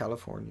into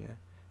California,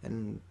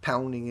 and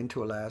pounding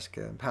into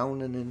Alaska, and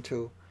pounding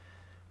into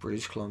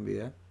British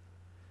Columbia.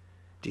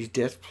 These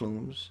death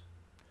plumes.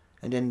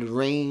 And then the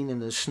rain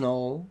and the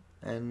snow.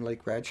 And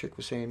like Radchick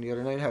was saying the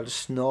other night, how the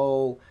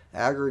snow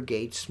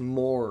aggregates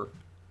more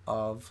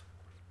of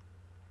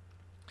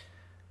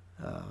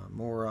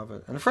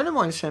it. And a friend of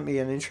mine sent me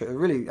a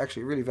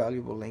really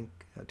valuable link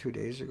 2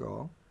 days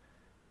ago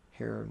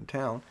here in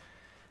town.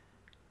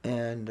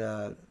 And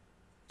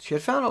she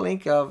had found a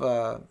link of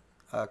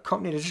a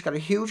company that just got a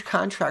huge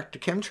contract to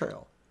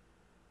chemtrail.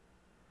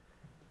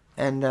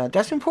 And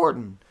that's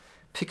important,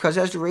 because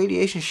as the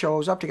radiation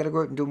shows up, they got to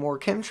go out and do more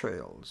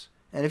chemtrails.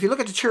 And if you look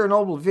at the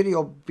Chernobyl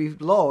video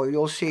below,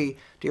 you'll see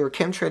they were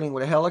chemtrailing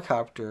with a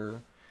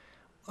helicopter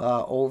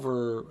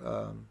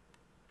over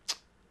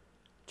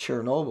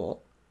Chernobyl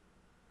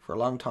for a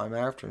long time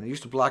after. And they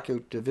used to block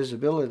out the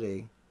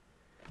visibility.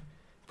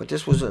 But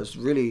this was a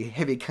really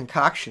heavy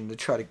concoction to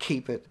try to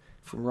keep it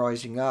from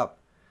rising up.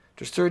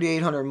 There's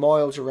 3,800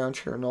 miles around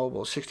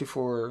Chernobyl,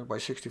 64 by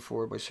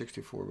 64 by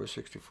 64 by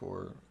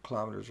 64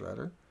 kilometers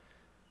rather.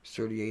 It's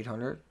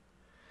 3,800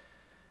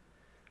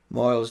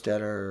 miles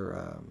that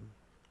are,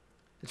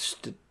 it's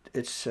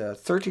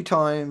 30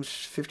 times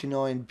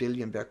 59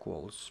 billion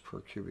becquerels per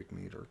cubic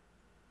meter.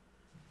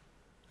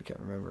 I can't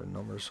remember the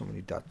number, so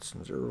many dots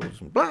and zeros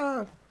and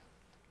blah.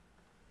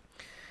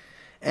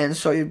 And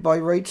so you by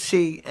right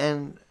see,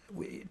 and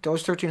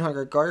those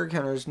 1,300 Geiger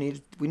counters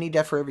we need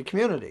that for every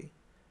community.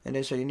 And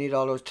then so you need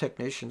all those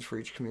technicians for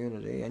each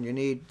community, and you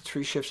need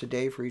 3 shifts a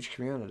day for each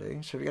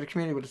community. So if you got a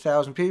community with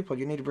 1,000 people,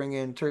 you need to bring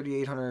in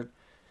 3,800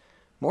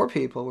 more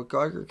people with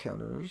Geiger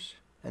counters,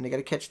 and they got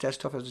to catch that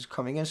stuff as it's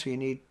coming in. So you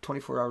need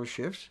 24-hour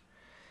shifts.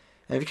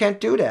 And if you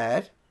can't do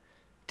that,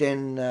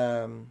 then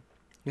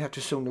you have to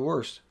assume the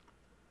worst.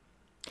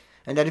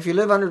 And that if you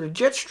live under the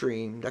jet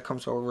stream that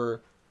comes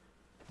over,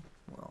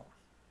 well,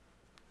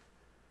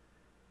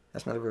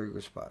 that's not a very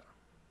good spot.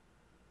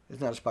 It's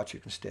not a spot you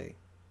can stay.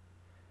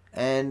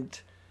 And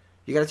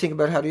you got to think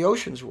about how the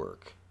oceans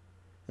work.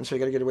 And so you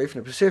got to get away from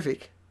the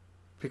Pacific,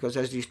 because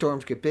as these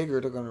storms get bigger,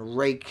 they're going to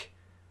rake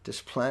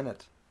this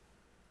planet.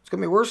 It's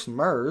going to be worse than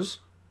Mars.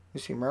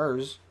 You see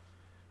Mars.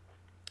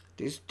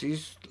 You're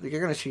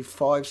going to see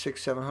 500, 600,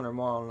 700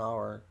 mile an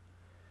hour,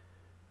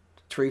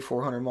 300,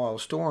 400 mile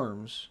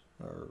storms,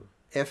 or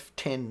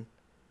F10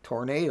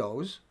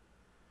 tornadoes.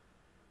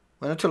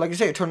 When like I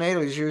say, a tornado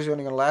is usually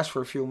only going to last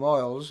for a few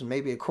miles and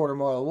maybe a quarter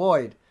mile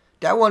wide.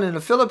 That one in the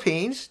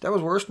Philippines, that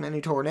was worse than any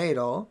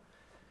tornado.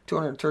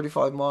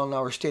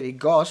 235-mile-an-hour steady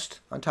gust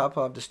on top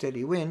of the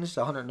steady winds,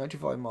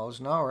 195 miles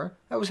an hour.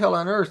 That was hell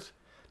on earth.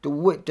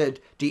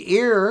 The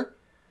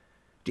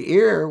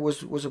air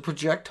was a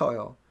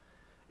projectile.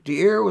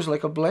 The air was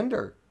like a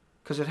blender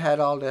because it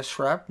had all that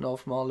shrapnel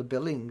from all the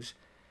buildings,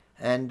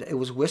 and it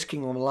was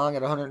whisking them along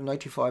at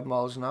 195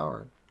 miles an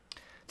hour.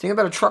 Think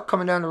about a truck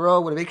coming down the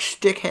road with a big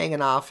stick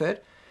hanging off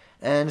it,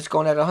 and it's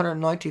going at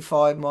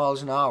 195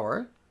 miles an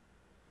hour,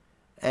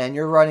 and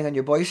you're riding on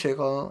your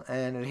bicycle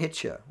and it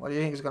hits you. What do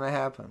you think is going to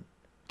happen?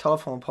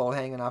 Telephone pole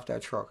hanging off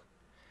that truck.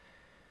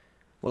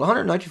 Well,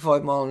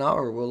 195 mile an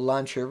hour will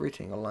launch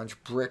everything. It'll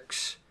launch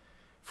bricks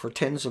for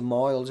tens of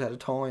miles at a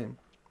time.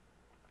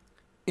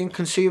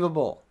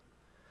 Inconceivable.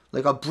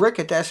 Like a brick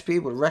at that speed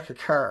would wreck a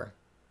car.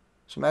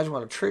 So imagine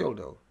what a tree will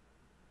do.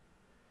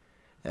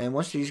 And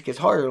once these get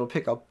higher, it'll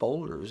pick up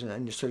boulders,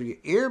 and so the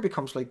air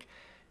becomes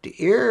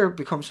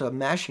a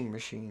mashing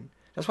machine.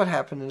 That's what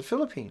happened in the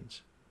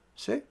Philippines.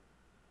 See?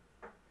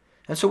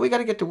 And so we got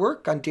to get to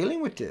work on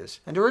dealing with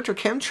this. And they're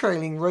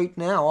chemtrailing right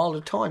now all the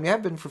time. They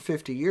have been for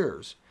 50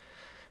 years.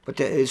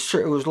 But it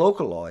was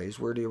localized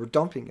where they were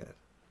dumping it.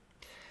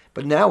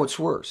 But now it's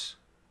worse.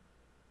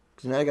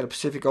 Because now you got a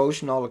Pacific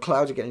Ocean, all the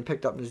clouds are getting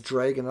picked up and it's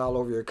dragging all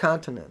over your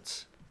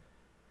continents.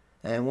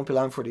 And it won't be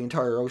long before the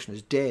entire ocean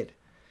is dead.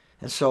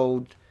 And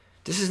so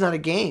this is not a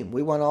game.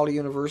 We want all the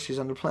universities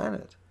on the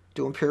planet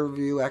doing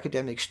peer-reviewed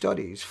academic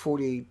studies,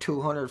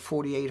 4,200,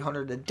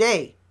 4,800 a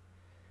day.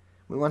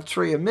 We want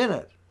 3 a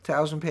minute,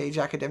 1,000-page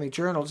academic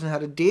journals on how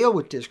to deal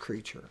with this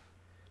creature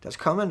that's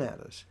coming at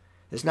us.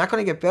 It's not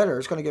going to get better.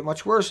 It's going to get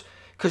much worse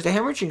because the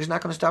hemorrhaging is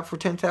not going to stop for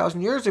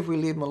 10,000 years if we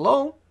leave them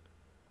alone.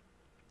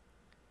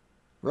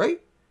 Right?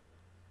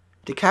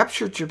 They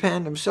captured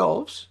Japan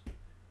themselves.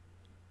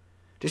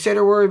 They say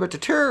they're worried about the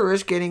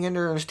terrorists getting in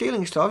there and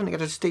stealing stuff, and they got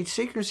the State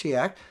Secrecy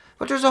Act.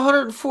 But there's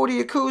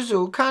 140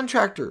 Yakuza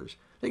contractors.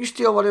 They can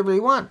steal whatever they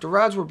want. The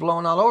rods were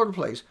blown all over the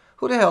place.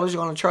 Who the hell is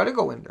going to try to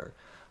go in there?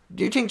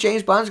 Do you think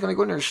James Bond's going to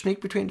go in there and sneak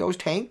between those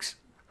tanks?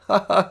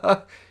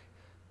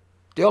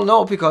 They'll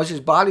know because his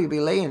body will be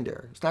laying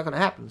there. It's not going to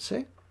happen,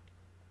 see?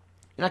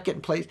 You're not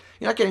getting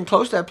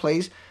close to that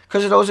place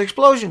because of those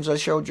explosions I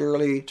showed you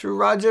earlier. Threw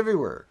rods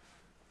everywhere.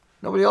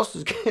 Nobody else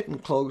is getting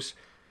close.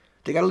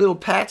 They got a little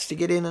patch to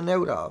get in and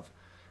out of.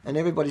 And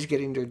everybody's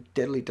getting their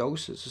deadly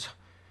doses.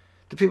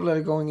 The people that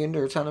are going in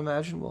there, it's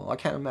unimaginable. I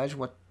can't imagine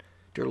what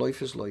their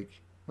life is like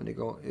when they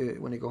go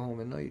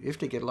home at night. If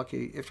they get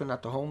lucky, if they're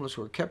not the homeless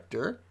who are kept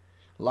there,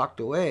 locked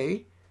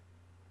away.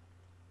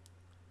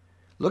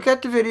 Look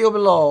at the video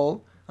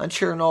below on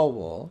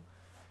Chernobyl.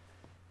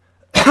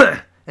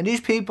 And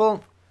these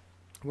people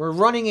were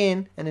running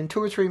in, and in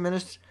 2 or 3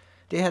 minutes,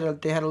 they had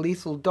a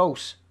lethal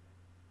dose.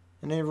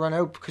 And they run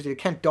out because they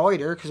can't die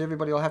there because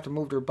everybody will have to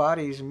move their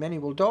bodies and many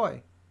will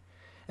die.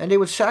 And they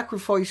would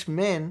sacrifice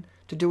men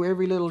to do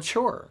every little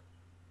chore.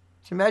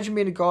 So imagine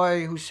being a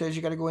guy who says,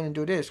 you got to go in and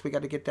do this, we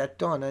got to get that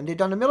done. And they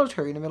done the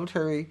military, and the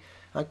military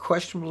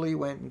unquestionably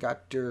went and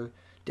got their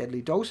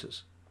deadly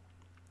doses.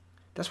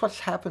 That's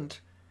what's happened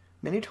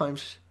many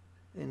times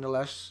in the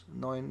last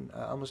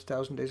almost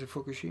 1,000 days of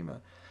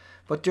Fukushima.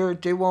 But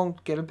they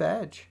won't get a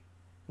badge.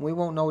 We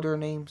won't know their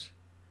names.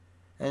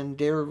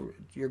 And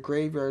your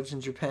graveyards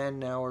in Japan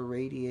now are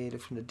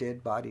radiated from the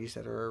dead bodies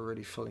that are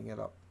already filling it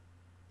up.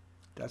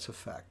 That's a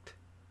fact.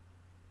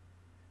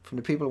 From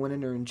the people who went in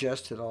there and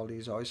ingested all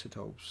these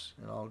isotopes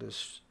and all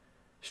this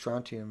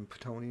strontium,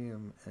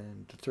 plutonium,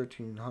 and the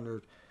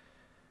 1,300,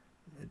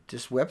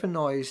 this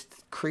weaponized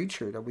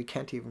creature that we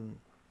can't even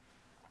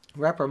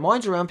wrap our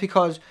minds around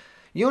because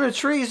Unit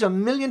 3 is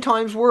 1,000,000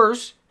 times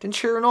worse than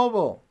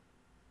Chernobyl.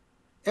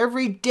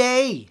 Every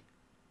day,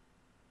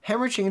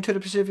 hemorrhaging into the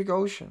Pacific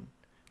Ocean.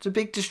 It's a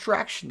big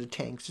distraction, the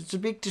tanks. It's a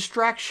big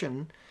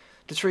distraction,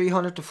 the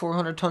 300 to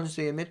 400 tons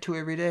they emit to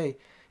every day.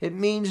 It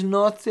means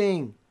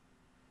nothing.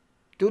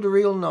 Do the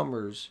real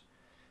numbers,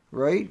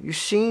 right? You've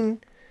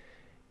seen,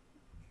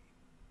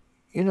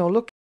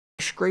 look,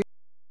 scrape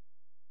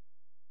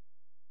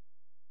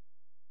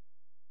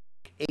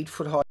 8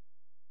 foot high.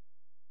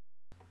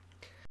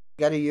 You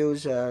got to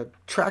use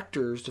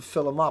tractors to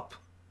fill them up.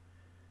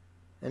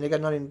 And they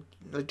got nothing,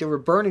 like they were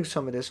burning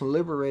some of this and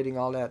liberating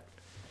all that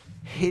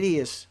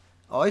hideous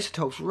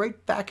isotopes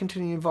right back into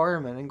the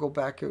environment and go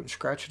back out and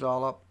scratch it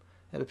all up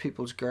out of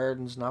people's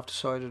gardens and off the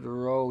side of the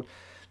road,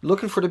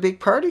 looking for the big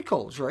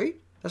particles, right?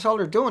 That's all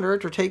they're doing. They're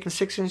taking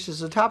 6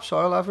 inches of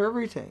topsoil off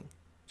everything,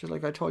 just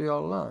like I told you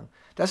all along.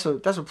 That's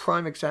a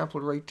prime example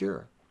right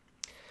there,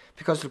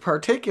 because the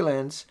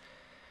particulates,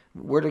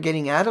 where they're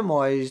getting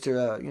atomized,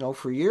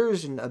 for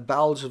years in the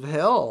bowels of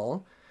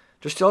hell.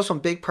 There's still some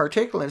big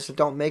particulates that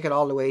don't make it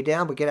all the way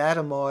down, but get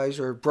atomized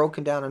or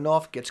broken down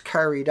enough, it gets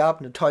carried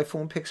up, and the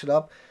typhoon picks it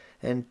up,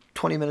 and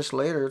 20 minutes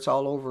later, it's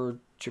all over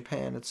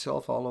Japan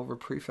itself, all over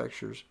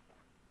prefectures.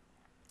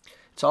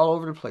 It's all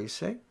over the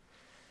place, eh?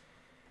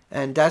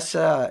 And that's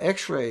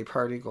X-ray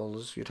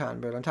particles you're talking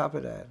about on top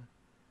of that.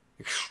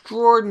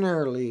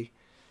 Extraordinarily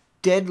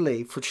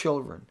deadly for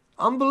children.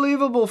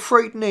 Unbelievable,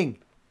 frightening.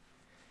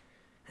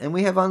 And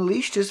we have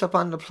unleashed this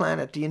upon the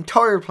planet, the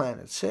entire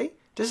planet. See?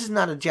 This is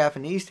not a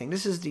Japanese thing.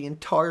 This is the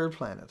entire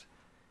planet.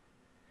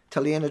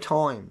 Till the end of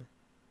time.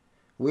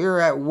 We're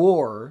at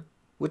war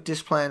with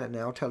this planet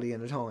now till the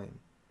end of time.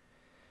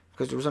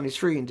 Because there was only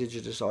 3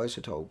 indigenous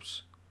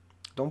isotopes.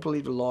 Don't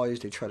believe the lies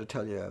they try to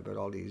tell you about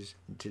all these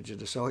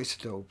indigenous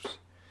isotopes.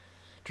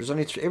 There's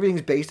only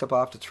everything's based up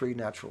off the 3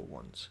 natural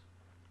ones.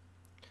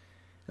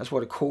 That's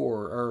why the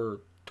core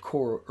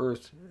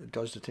Earth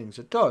does the things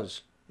it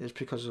does. It's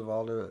because of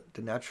all the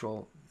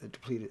natural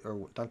depleted,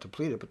 or not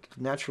depleted, but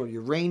the natural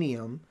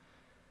uranium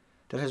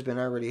that has been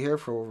already here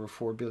for over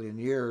 4 billion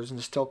years and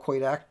is still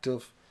quite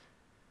active.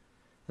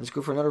 And it's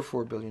good for another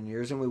 4 billion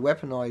years. And we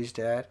weaponize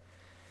that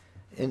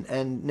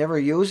and never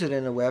use it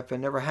in a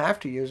weapon, never have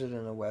to use it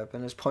in a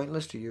weapon. It's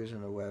pointless to use it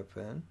in a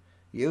weapon.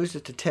 Use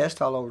it to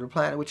test all over the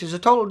planet, which is a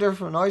total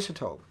different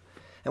isotope.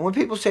 And when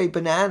people say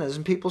bananas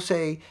and people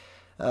say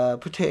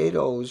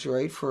potatoes,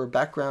 right, for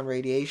background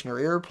radiation or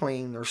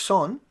airplane or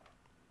sun,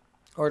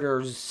 or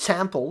there's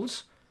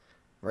samples,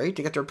 right?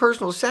 They get their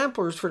personal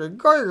samplers for their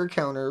Geiger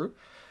counter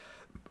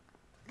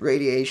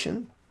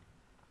radiation.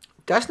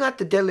 That's not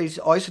the deadly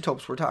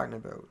isotopes we're talking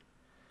about.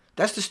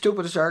 That's the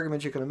stupidest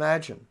argument you can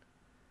imagine.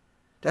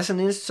 That's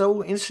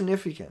so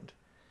insignificant.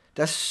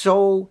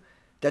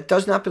 That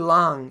does not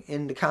belong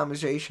in the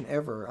conversation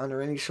ever,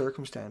 under any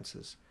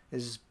circumstances,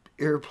 is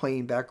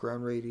airplane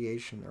background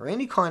radiation or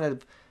any kind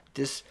of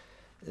this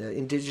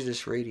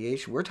indigenous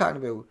radiation. We're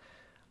talking about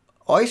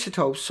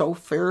isotopes so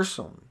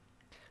fearsome.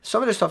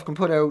 Some of this stuff can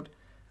put out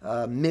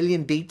 1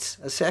 million beats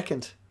a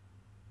second.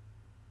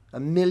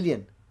 1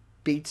 million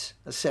beats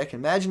a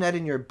second. Imagine that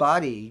in your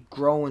body,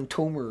 growing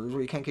tumors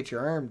where you can't get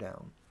your arm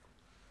down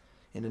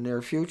in the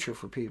near future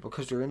for people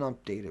because they're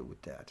inundated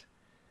with that.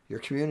 Your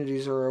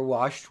communities are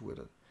awash with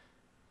it.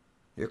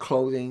 Your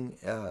clothing,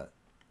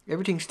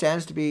 everything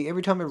stands to be,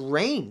 every time it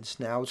rains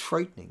now, it's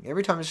frightening.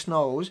 Every time it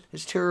snows,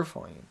 it's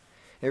terrifying.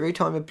 Every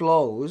time it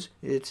blows,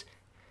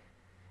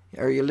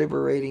 are you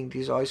liberating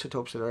these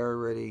isotopes that are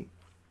already,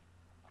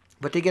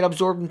 but they get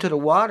absorbed into the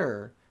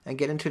water and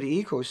get into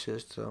the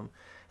ecosystem.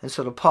 And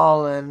so the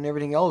pollen and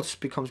everything else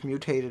becomes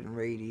mutated and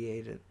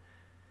radiated.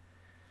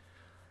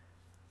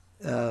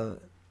 And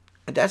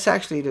that's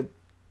actually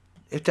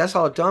if that's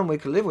all done, we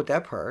could live with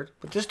that part.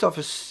 But this stuff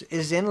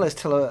is endless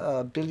till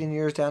a billion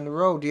years down the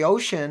road. The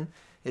ocean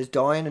is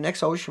dying. The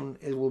next ocean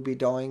will be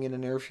dying in the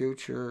near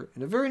future.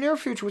 In the very near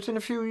future, within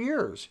a few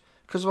years.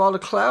 Because of all the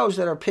clouds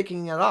that are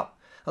picking it up.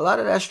 A lot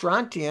of that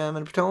strontium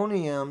and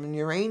plutonium and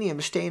uranium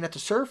is staying at the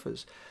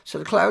surface. So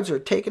the clouds are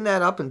taking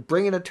that up and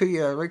bringing it to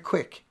you right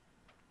quick.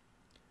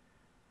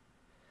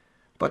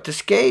 But the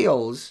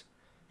scales,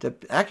 the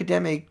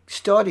academic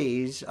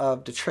studies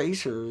of the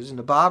tracers and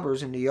the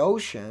bobbers in the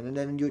ocean, and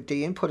then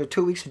they input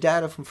 2 weeks of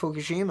data from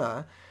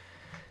Fukushima.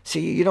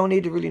 See, you don't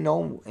need to really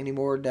know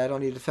anymore than that,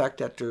 only the fact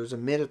that there's a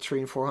minute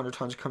 300 and 400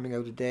 tons coming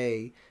out a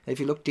day. And if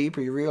you look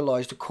deeper, you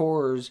realize the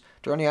cores,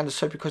 they're only on the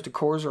site because the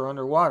cores are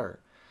underwater.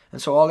 And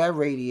so all that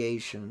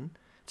radiation,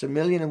 it's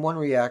 1,000,001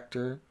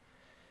 reactor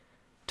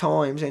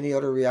times any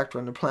other reactor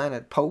on the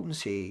planet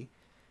potency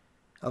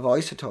of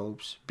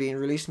isotopes being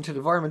released into the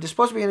environment. They're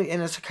supposed to be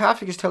in a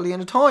sarcophagus till the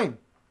end of time.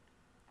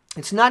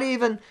 It's not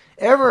even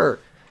ever.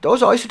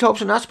 Those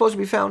isotopes are not supposed to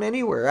be found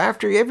anywhere.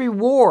 After every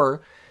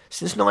war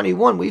since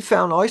 91, we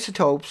found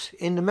isotopes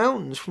in the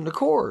mountains from the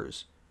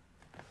cores.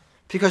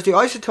 Because the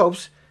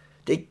isotopes,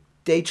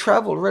 they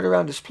travel right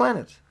around this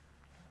planet.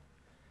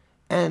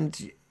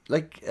 And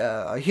like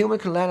a human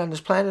can land on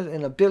this planet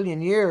in 1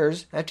 billion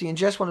years. After you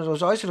ingest one of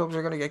those isotopes,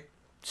 they're going to get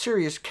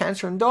serious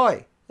cancer and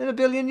die. In 1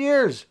 billion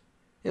years,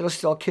 it'll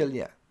still kill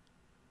you.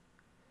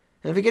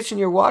 And if it gets in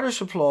your water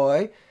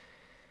supply,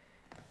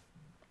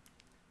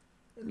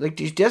 like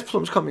these death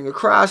plumes coming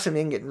across and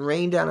then getting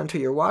rained down into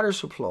your water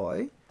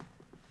supply,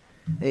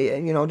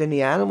 then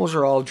the animals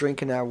are all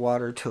drinking that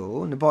water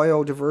too, and the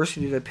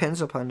biodiversity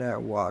depends upon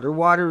that water.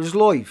 Water is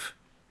life.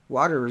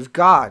 Water is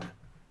God,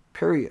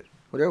 period.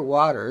 Without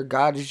water,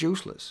 God is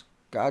useless.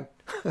 God,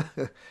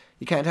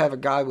 you can't have a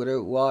God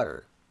without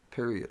water,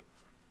 period.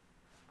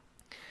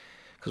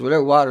 Because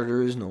without water,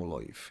 there is no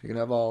life. You can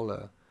have all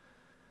the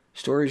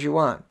stories you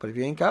want, but if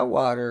you ain't got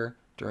water,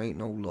 there ain't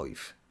no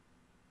life,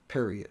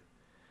 period.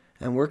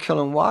 And we're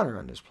killing water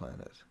on this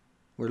planet.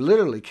 We're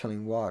literally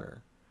killing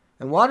water.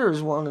 And water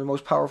is one of the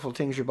most powerful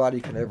things your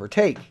body can ever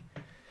take.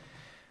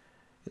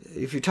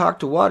 If you talk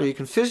to water, you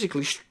can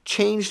physically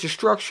change the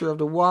structure of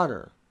the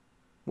water.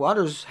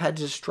 Water's had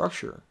this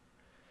structure,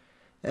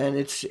 and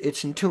it's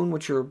in tune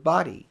with your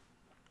body.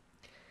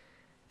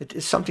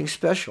 It's something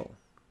special.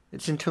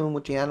 It's in tune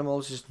with the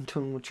animals. It's in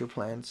tune with your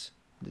plants,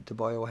 the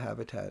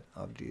biohabitat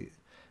of the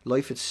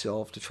life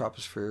itself, the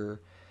troposphere,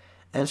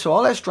 and so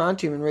all that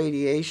strontium and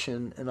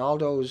radiation and all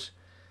those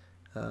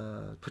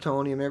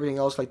plutonium, everything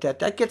else like that,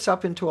 that gets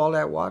up into all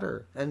that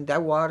water, and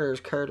that water is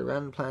carried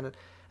around the planet,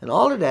 and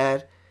all of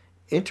that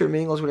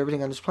intermingles with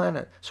everything on this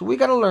planet. So we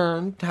got to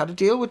learn how to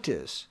deal with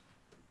this.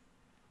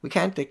 We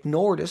can't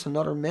ignore this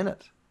another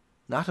minute.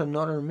 Not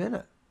another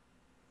minute.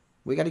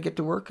 We got to get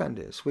to work on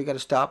this. We got to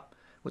stop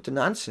with the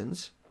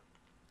nonsense.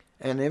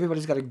 And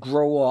everybody's got to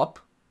grow up.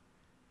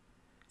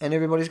 And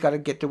everybody's got to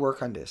get to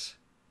work on this.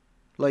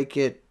 Like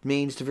it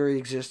means the very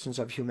existence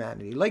of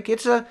humanity. Like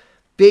it's a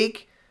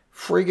big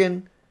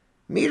friggin'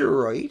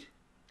 meteorite.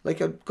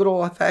 Like a good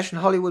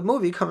old-fashioned Hollywood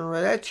movie coming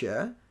right at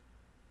you.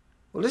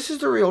 Well, this is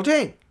the real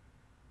thing.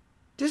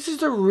 This is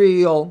the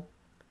real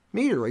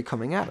meteorite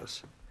coming at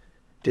us.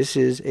 This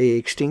is a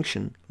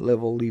extinction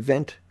level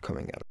event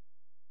coming at us.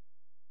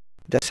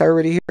 That's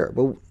already here.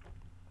 But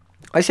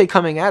I say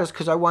coming at us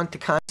because I want the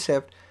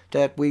concept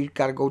that we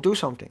got to go do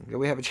something. That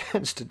we have a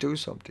chance to do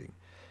something.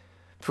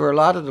 For a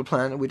lot of the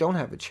planet, we don't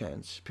have a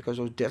chance because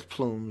those death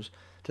plumes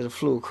that have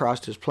flew across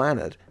this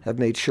planet have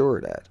made sure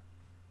of that.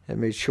 Have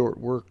made short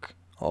work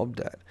of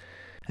that.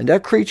 And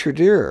that creature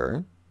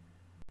there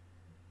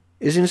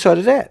is inside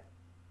of that.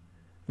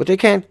 But they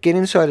can't get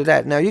inside of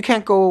that. Now, you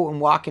can't go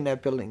and walk in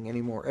that building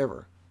anymore,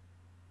 ever.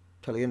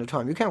 Till the end of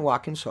time. You can't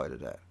walk inside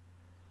of that.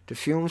 The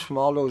fumes from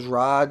all those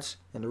rods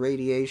and the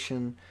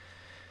radiation,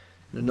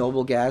 the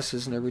noble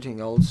gases and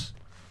everything else,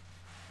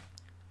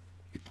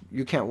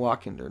 you can't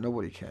walk in there.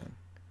 Nobody can.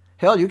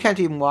 Hell, you can't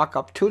even walk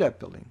up to that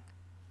building,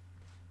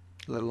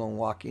 let alone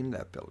walk in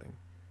that building.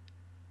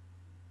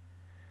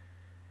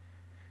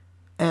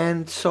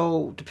 And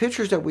so the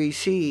pictures that we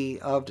see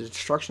of the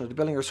destruction of the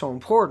building are so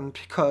important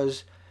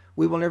because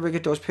we will never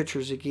get those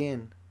pictures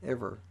again,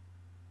 ever,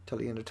 till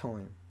the end of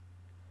time.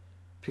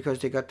 Because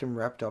they got them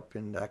wrapped up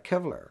in that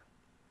Kevlar.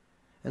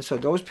 And so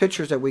those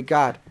pictures that we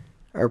got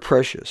are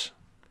precious.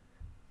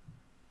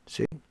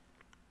 See?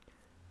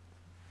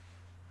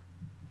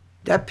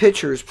 That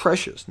picture is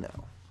precious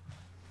now.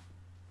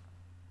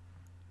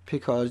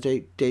 Because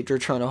they're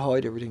trying to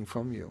hide everything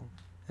from you.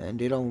 And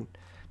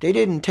they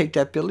didn't take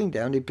that building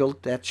down, they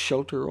built that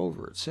shelter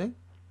over it, see?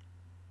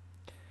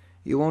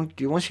 You won't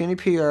see any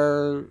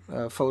PR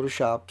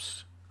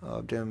photoshops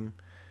of them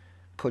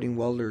putting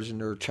welders in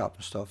there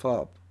chopping stuff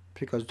up.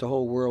 Because the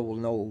whole world will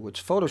know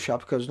it's Photoshop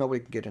because nobody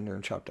can get in there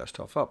and chop that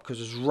stuff up. Because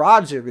there's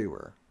rods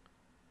everywhere.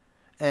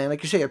 And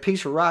like you say, a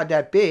piece of rod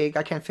that big,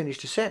 I can't finish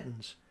the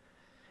sentence.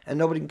 And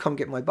nobody can come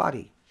get my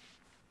body.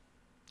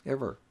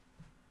 Ever.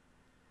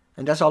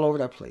 And that's all over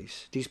that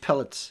place. These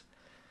pellets.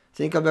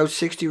 Think about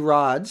 60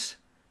 rods.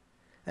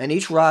 And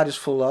each rod is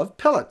full of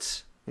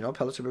pellets. You know,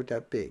 pellets about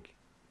that big.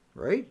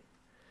 Right?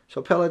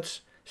 So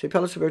pellets, say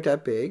pellets about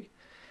that big.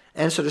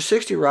 And so the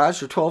 60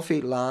 rods are 12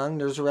 feet long.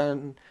 There's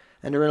around...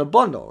 And they're in a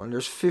bundle, and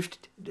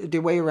they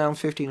weigh around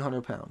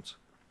 1,500 pounds.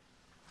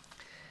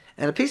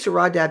 And a piece of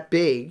rod that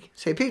big,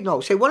 say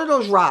one of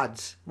those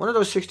rods, one of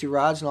those 60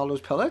 rods and all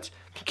those pellets,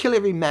 can kill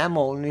every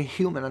mammal and a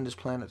human on this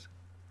planet.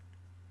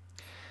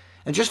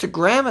 And just a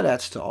gram of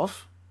that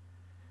stuff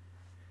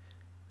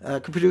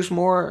can produce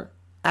more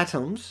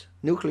atoms,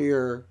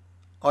 nuclear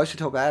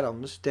isotope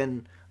atoms,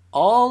 than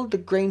all the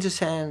grains of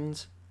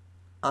sand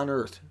on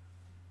Earth.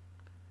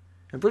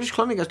 And British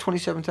Columbia has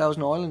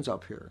 27,000 islands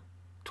up here.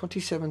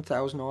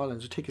 27,000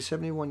 islands. It would take you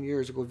 71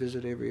 years to go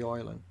visit every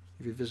island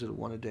if you visited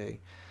one a day.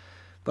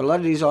 But a lot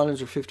of these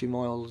islands are 50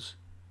 miles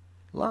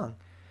long.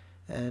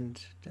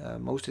 And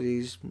most of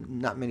these,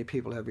 not many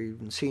people have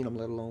even seen them,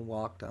 let alone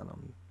walked on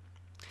them.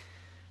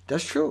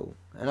 That's true.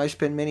 And I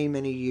spent many,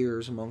 many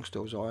years amongst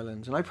those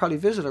islands. And I probably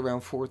visited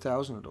around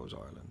 4,000 of those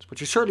islands.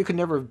 But you certainly could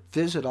never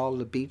visit all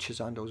the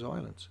beaches on those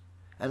islands.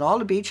 And all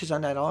the beaches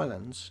on that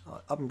islands,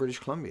 up in British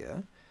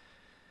Columbia,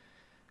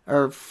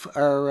 are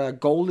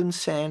golden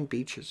sand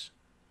beaches.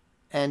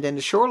 And then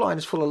the shoreline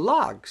is full of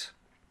logs.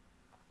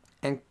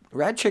 And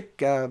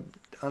Radchick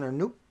on her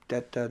Nuke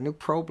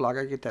Pro blog,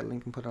 I get that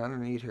link and put it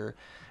underneath here,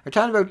 are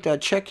talking about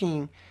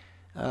checking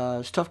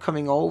stuff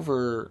coming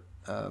over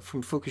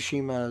from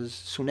Fukushima's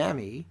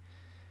tsunami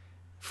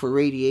for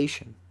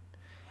radiation.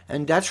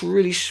 And that's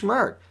really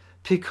smart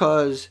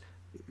because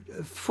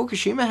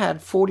Fukushima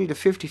had 40 to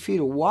 50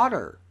 feet of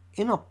water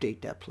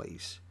inundate that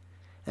place.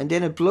 And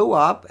then it blew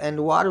up and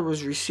the water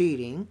was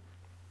receding.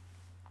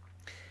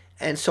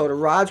 And so the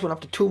rods went up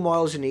to 2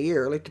 miles in the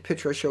air, like the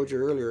picture I showed you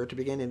earlier at the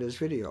beginning of this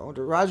video.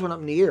 The rods went up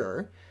in the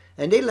air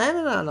and they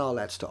landed on all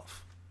that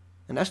stuff.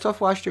 And that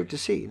stuff washed out to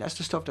sea. And that's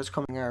the stuff that's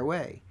coming our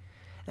way.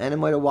 And it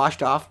might have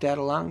washed off that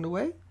along the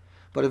way.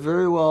 But it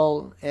very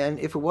well, and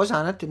if it was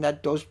on it, then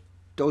those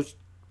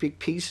big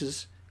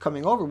pieces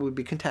coming over would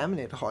be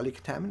contaminated, highly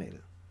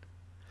contaminated.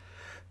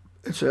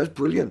 And so that's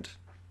brilliant.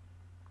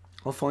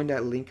 I'll find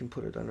that link and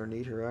put it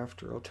underneath here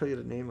after. I'll tell you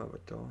the name of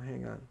it though.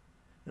 Hang on.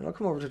 And I'll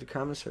come over to the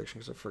comment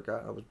section because I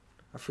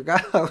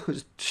forgot I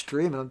was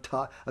streaming.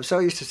 I'm so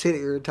used to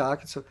sitting here and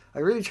talking. So I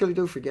really truly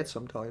do forget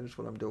sometimes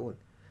what I'm doing.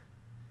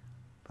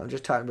 I'm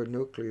just talking about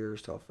nuclear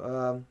stuff.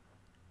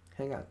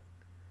 Hang on.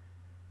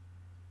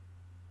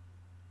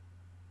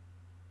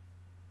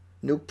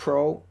 Nuke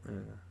Pro.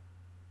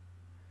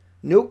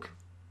 Nuke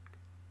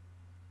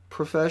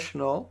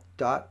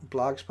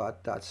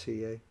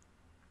professional.blogspot.ca.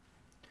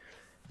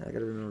 I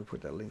gotta remember to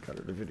put that link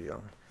under the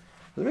video.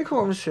 Let me come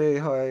over and say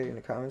hi in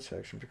the comment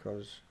section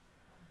because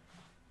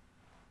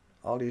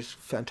all these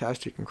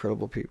fantastic,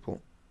 incredible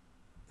people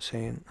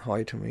saying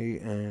hi to me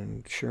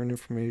and sharing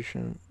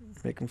information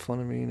making fun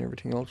of me and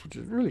everything else, which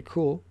is really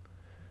cool.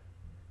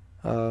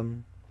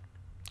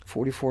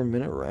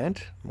 44-minute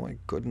rant? My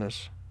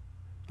goodness.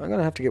 I'm going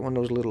to have to get one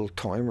of those little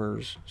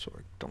timers so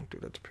I don't do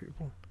that to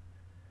people.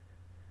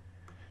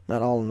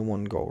 Not all in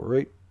one go,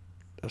 right?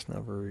 That's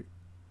not very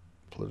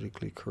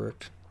politically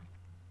correct.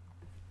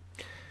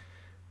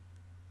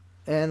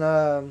 And,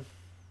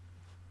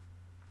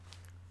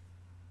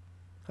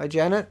 hi,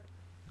 Janet.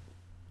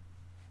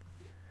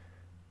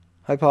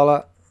 Hi,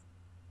 Paula.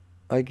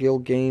 Hi,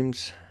 Guild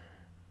Games.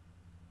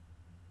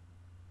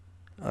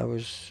 I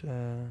was,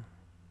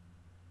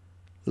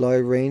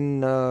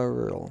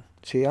 Lyrene,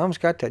 see, I almost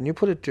got that. And you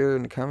put it there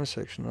in the comment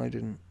section. I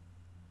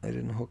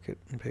didn't hook it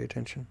and pay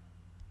attention.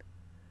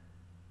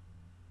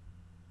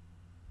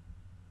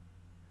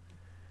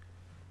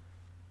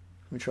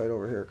 Let me try it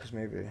over here, because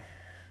maybe...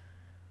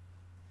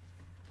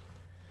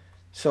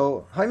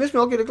 So, hi, Miss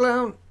Milky the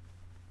Clown.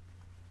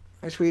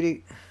 Hi,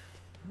 sweetie.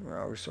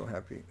 We're always so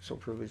happy, so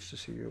privileged to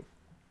see you.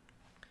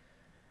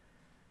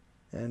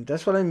 And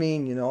that's what I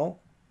mean, you know.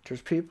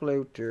 There's people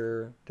out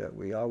there that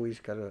we always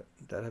gotta,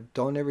 that have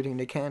done everything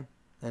they can,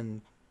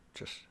 and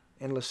just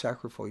endless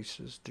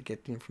sacrifices to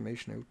get the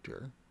information out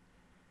there.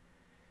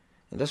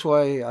 And that's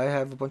why I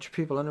have a bunch of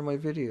people under my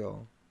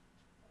video.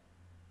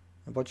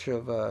 A bunch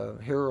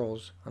of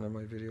heroes under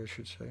my video, I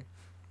should say.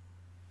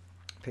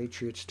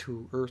 Patriots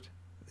to Earth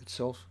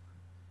itself.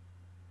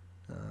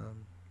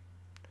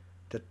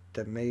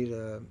 That made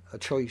a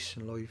choice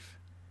in life.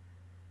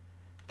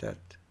 That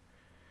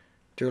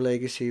their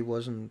legacy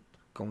wasn't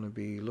going to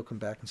be looking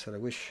back and said, I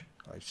wish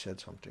I'd said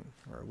something,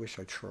 or I wish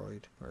I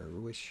tried, or I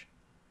wish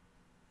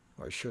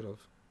I should have.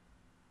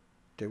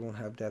 They won't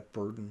have that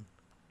burden.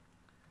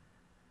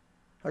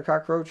 Hi,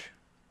 Cockroach.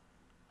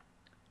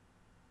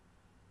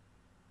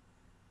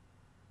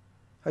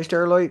 Hi,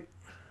 Starlight.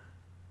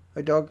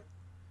 Hi, Doug.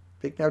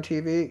 Big Now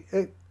TV.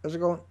 Hey, how's it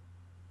going?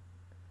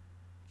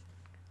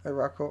 Hi,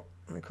 Rocco.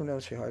 Let me come down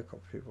and say hi to a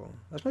couple people.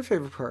 That's my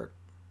favorite part.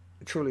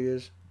 It truly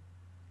is.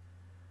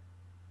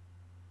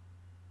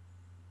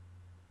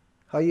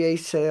 Hi, EA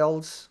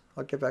Sales.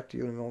 I'll get back to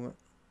you in a moment.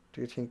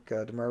 Do you think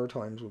the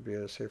Maritimes would be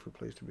a safer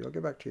place to be? I'll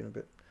get back to you in a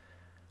bit.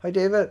 Hi,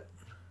 David.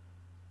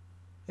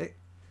 Hey.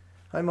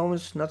 Hi,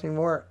 Moments. Nothing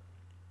more.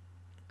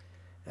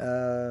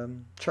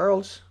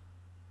 Charles.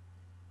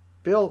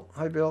 Bill.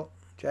 Hi, Bill.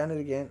 Janet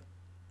again.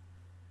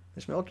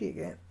 Miss Milky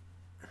again.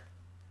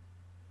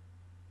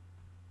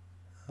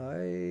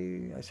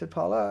 Hi. I said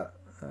Paula.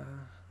 Let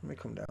me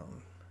come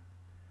down.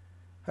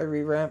 Hi,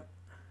 Re-Ramp.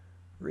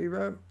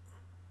 Re-Ramp.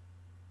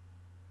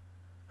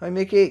 Hi,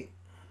 Mickey.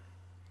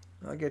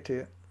 I'll get to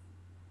you.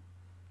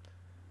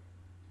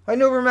 Hi,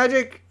 Nuber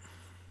Magic.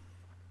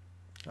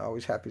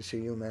 Always happy to see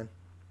you, man.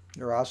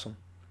 You're awesome.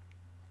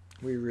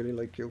 We really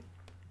like you.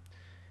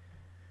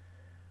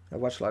 I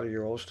watched a lot of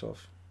your old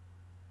stuff.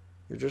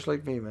 You're just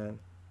like me, man.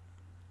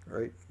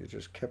 Right? You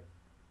just kept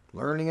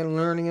learning and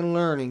learning and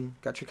learning.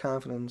 Got your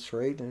confidence,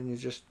 right? And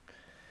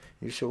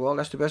you said, well,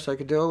 that's the best I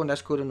could do, and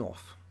that's good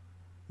enough.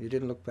 You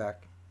didn't look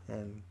back.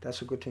 And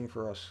that's a good thing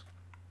for us.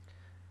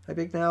 Hi,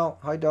 Big Now.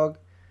 Hi, Doug.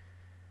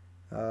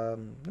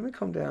 Let me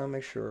come down and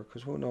make sure,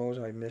 because who knows,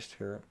 I missed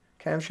here.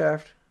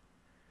 Camshaft.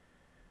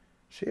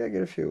 See, I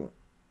get a few.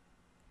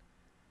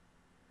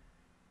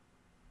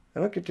 I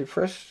don't get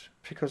depressed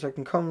because I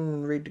can come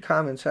and read the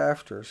comments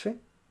after. See?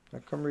 I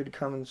come read the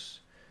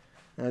comments,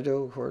 and I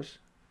do, of course.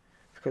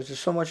 Because there's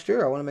so much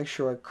there. I want to make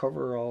sure I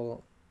cover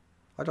all.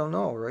 I don't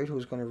know, right,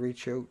 who's going to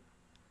reach out.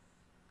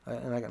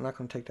 And I'm not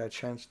going to take that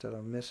chance that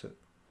I'll miss it.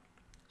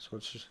 So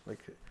it's just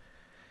like...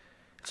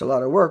 It's a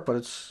lot of work, but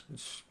it's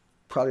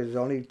probably the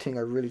only thing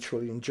I really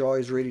truly enjoy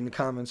is reading the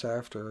comments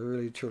after. I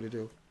really truly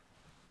do.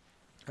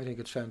 I think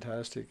it's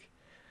fantastic.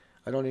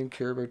 I don't even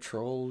care about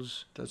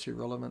trolls. That's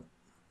irrelevant.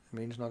 It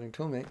means nothing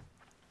to me.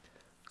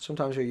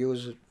 Sometimes I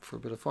use it for a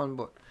bit of fun,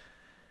 but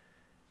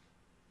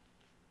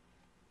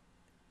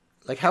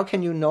like, how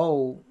can you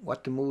know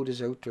what the mood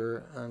is out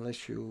there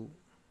unless you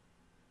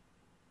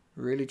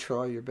really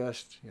try your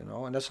best, you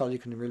know? And that's all you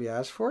can really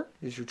ask for,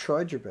 is you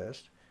tried your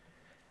best.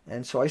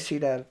 And so I see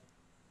that.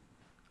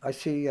 I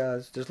see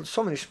there's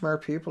so many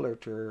smart people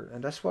out there,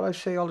 and that's what I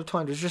say all the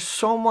time. There's just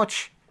so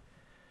much.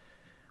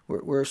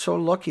 We're so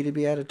lucky to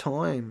be at a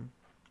time,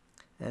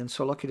 and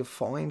so lucky to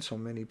find so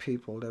many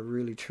people that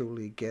really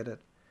truly get it.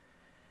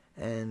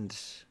 And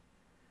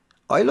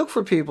I look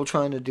for people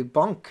trying to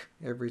debunk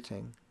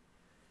everything,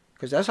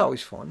 because that's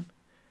always fun,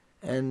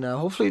 and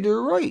hopefully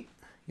they're right.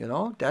 You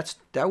know,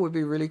 that would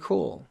be really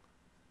cool,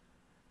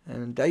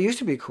 and that used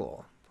to be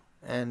cool,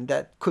 and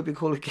that could be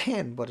cool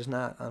again, but it's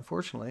not,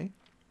 unfortunately.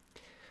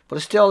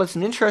 But still, it's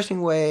an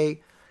interesting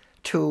way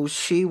to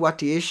see what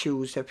the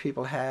issues that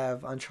people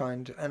have on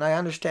trying to... And I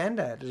understand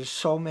that. There's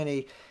so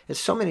many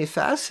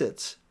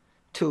facets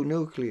to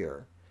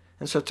nuclear.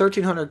 And so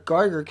 1,300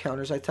 Geiger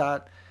counters, I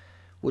thought,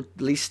 would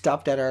at least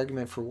stop that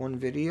argument for one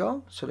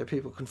video so that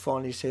people can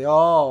finally say,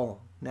 oh,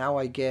 now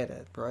I get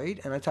it, right?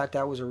 And I thought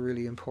that was a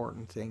really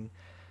important thing.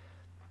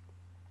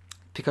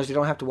 Because they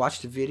don't have to watch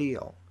the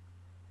video,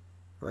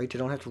 right? They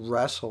don't have to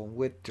wrestle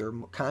with their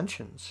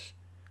conscience.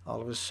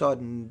 all of a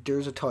sudden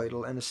there's a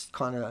title and it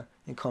kind of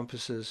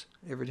encompasses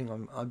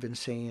everything I've been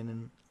saying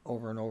and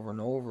over and over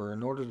and over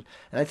in order to,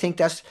 and I think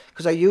that's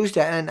because I used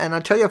that, and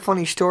I'll tell you a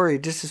funny story.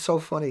 This is so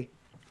funny.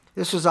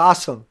 This was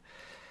awesome.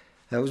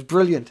 It was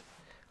brilliant.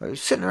 I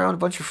was sitting around a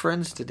bunch of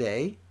friends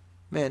today,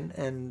 men,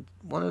 and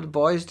one of the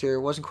boys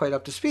there wasn't quite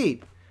up to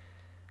speed.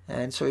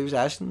 And so he was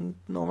asking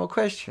normal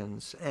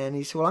questions. And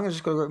he said, well, I'm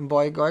just going to go out and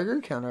buy a Geiger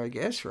counter, I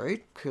guess,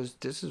 right? Because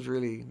this is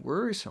really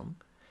worrisome.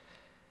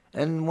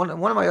 And one of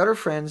my other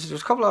friends,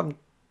 there's a couple of them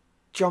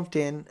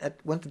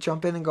went to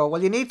jump in and go,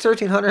 well, you need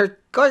 1,300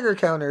 Geiger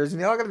counters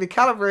and they're all going to be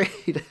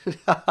calibrated.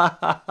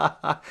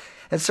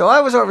 And so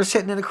I was over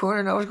sitting in the corner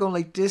and I was going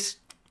like this.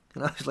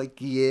 And I was like,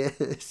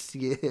 yes,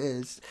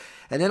 yes.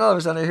 And then all of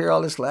a sudden I hear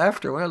all this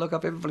laughter. When I look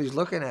up, everybody's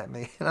looking at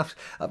me.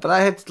 But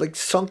I had like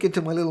sunk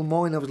into my little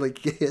mind. I was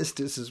like, yes,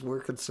 this is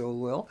working so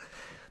well.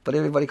 But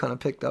everybody kind of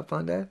picked up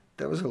on that.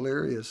 That was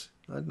hilarious.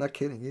 I'm not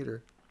kidding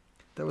either.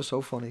 That was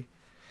so funny.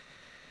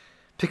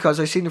 Because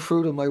I seen the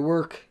fruit of my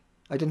work.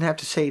 I didn't have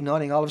to say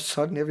nothing. All of a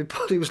sudden,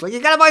 everybody was like,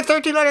 you got to buy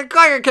 1,300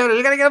 Geiger counters.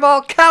 You got to get them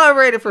all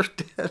calibrated for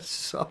this.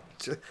 So,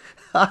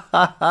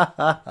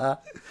 I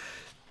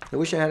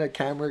wish I had a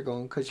camera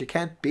going because you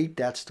can't beat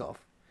that stuff.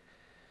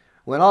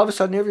 When all of a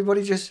sudden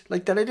everybody just,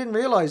 like that, I didn't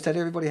realize that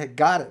everybody had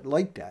got it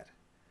like that.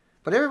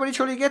 But everybody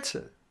truly gets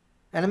it.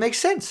 And it makes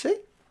sense, see?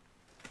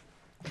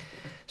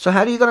 So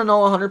how are you going to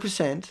know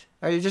 100%?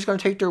 Are you just going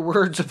to take their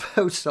words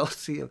about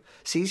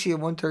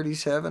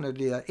cesium-137 or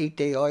the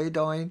 8-day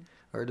iodine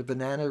or the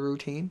banana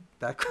routine,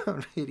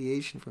 background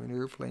radiation from an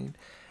airplane,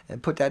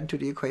 and put that into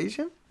the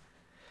equation?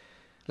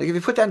 Like if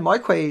you put that in my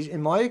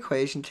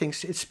equation,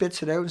 it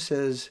spits it out and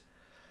says,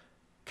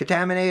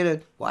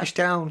 contaminated, wash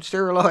down,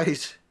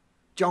 sterilize,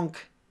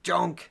 junk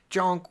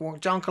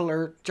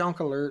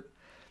alert.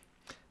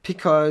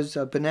 Because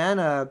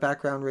banana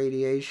background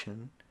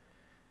radiation,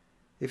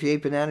 if you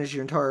ate bananas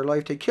your entire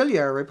life, they'd kill you,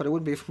 alright, but it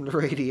wouldn't be from the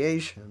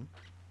radiation.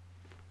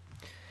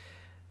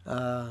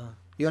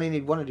 You only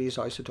need one of these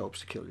isotopes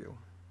to kill you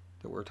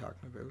that we're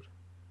talking about.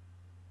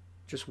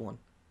 Just one.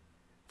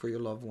 For your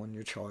loved one,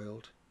 your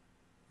child,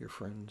 your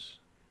friends,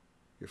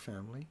 your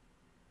family.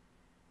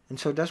 And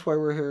so that's why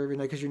we're here every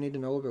night, because you need to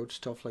know about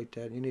stuff like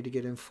that. You need to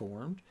get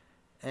informed.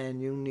 And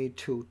you need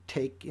to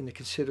take into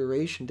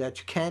consideration that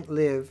you can't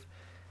live.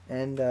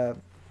 And,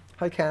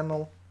 hi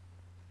Camel.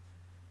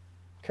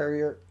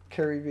 Carry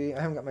B.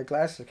 I haven't got my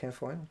glasses. I can't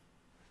find them.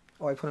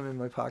 Oh, I put them in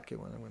my pocket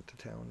when I went to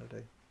town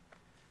today.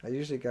 I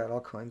usually got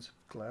all kinds of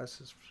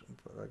glasses,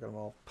 but I got them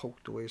all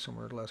poked away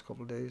somewhere the last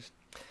couple of days.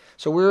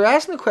 So we were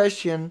asking the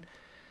question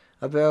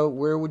about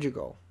where would you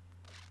go?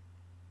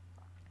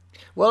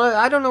 Well,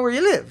 I don't know where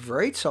you live,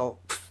 right? So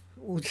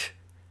it's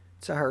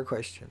a hard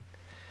question.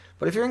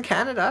 But if you're in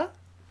Canada,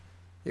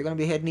 you're going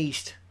to be heading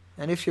east.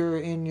 And if you're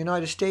in the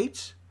United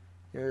States,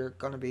 you're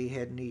going to be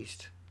heading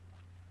east.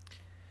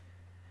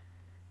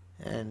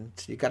 And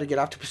you got to get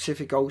off the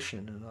Pacific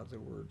Ocean, in other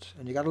words.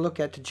 And you got to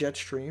look at the jet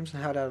streams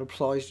and how that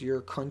applies to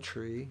your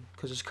country,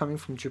 because it's coming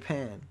from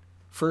Japan.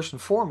 First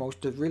and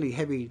foremost, the really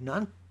heavy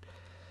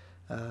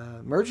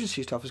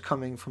emergency stuff is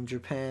coming from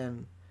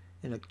Japan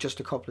in just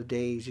a couple of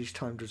days. Each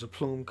time there's a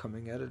plume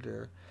coming out of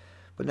there.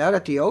 But now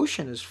that the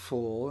ocean is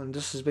full, and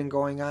this has been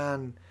going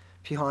on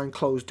behind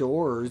closed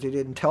doors, they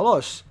didn't tell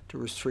us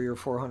there was 300 or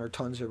 400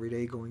 tons every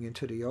day going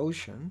into the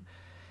ocean.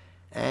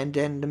 And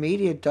then the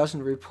media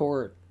doesn't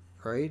report,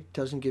 right?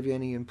 Doesn't give you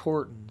any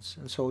importance.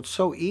 And so it's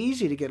so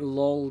easy to get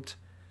lulled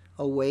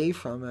away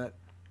from it.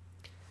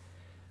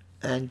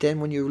 And then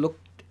when you look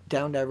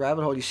down that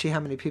rabbit hole, you see how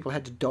many people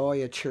had to die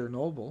at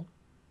Chernobyl.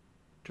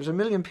 There's 1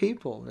 million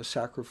people that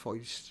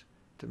sacrificed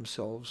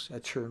themselves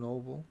at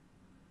Chernobyl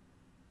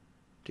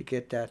to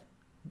get that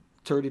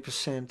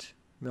 30%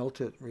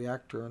 melted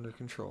reactor under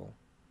control.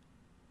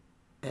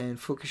 And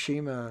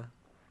Fukushima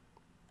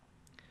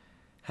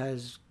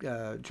has,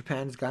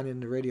 Japan's gone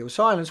into radio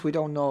silence, we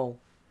don't know.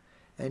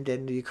 And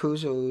then the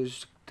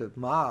Yakuza, the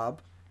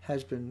mob,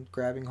 has been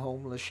grabbing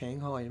homeless,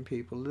 Shanghaiing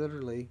people,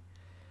 literally.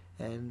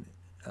 And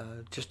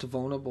just the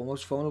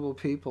most vulnerable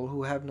people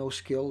who have no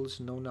skills,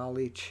 no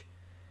knowledge,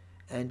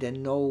 and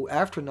then no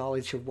after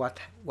knowledge of what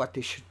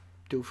they should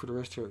do for the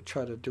rest of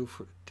try to do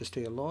to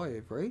stay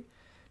alive, right?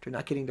 They're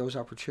not getting those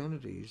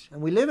opportunities.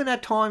 And we live in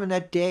that time and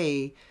that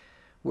day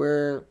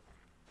where,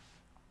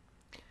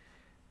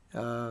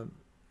 how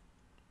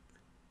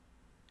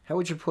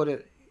would you put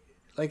it?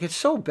 Like, it's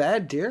so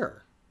bad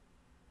there.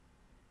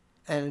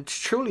 And it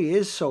truly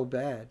is so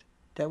bad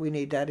that we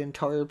need that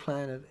entire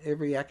planet,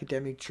 every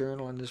academic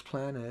journal on this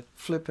planet,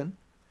 flipping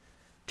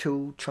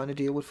to trying to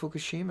deal with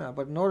Fukushima.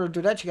 But in order to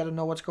do that, you got to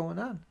know what's going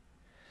on.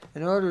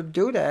 In order to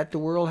do that, the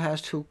world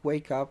has to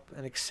wake up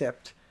and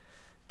accept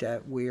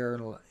that we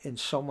are in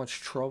so much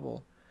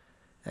trouble,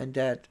 and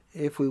that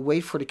if we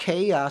wait for the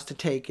chaos to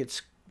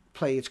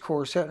play its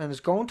course out, and it's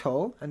going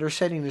to, and they're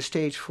setting the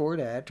stage for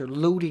that, they're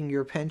looting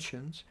your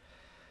pensions,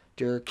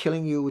 they're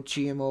killing you with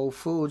GMO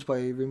foods by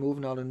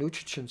removing all the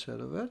nutrients out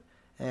of it,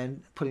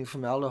 and putting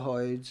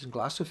formaldehydes and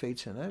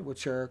glyphosates in it,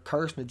 which are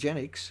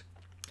carcinogenics.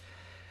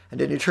 And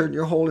then you turn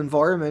your whole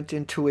environment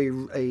into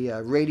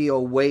a radio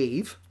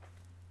wave,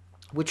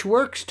 which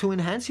works to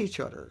enhance each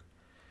other.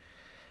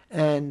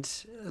 And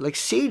like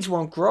seeds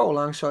won't grow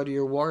alongside of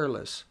your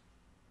wireless.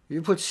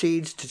 You put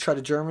seeds to try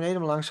to germinate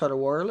them alongside a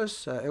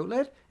wireless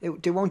outlet,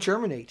 they won't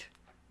germinate.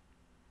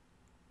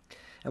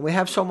 And we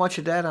have so much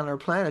of that on our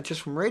planet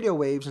just from radio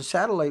waves and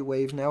satellite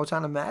waves now, it's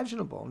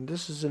unimaginable. And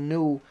this is a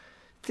new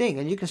thing.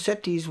 And you can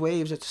set these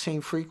waves at the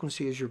same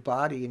frequency as your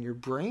body and your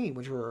brain,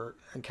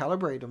 and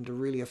calibrate them to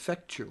really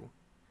affect you.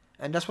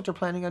 And that's what they're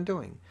planning on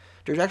doing.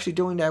 They're actually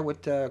doing that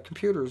with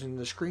computers and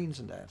the screens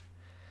and that.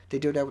 They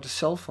do that with the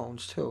cell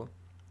phones too.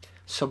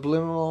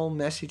 Subliminal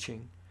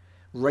messaging.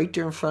 Right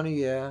there in front of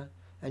you,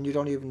 and you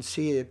don't even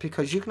see it,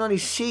 because you can only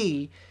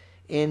see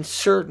in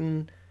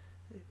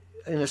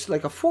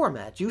like a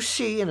format. You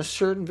see in a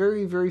certain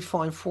very, very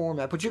fine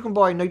format, but you can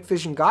buy night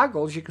vision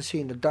goggles, you can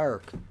see in the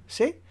dark.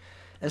 See?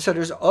 And so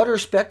there's other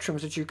spectrums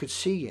that you could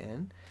see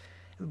in,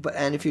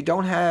 and if you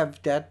don't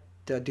have that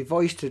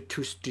device to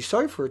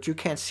decipher it, you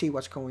can't see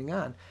what's going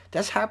on.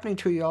 That's happening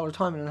to you all the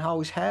time, and it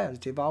always has.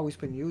 They've always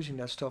been using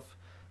that stuff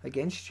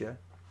against you.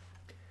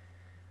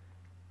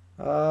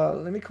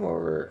 Let me come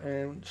over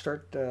and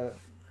start.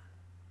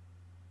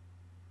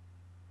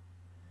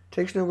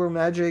 Takes no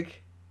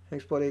magic.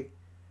 Thanks, buddy.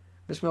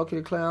 Miss Milky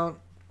the Clown,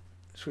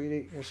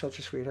 sweetie, you're such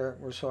a sweetheart.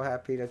 We're so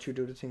happy that you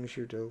do the things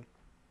you do.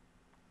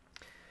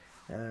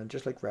 And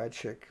just like Rad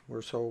Chick,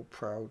 we're so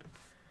proud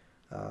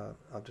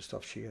of the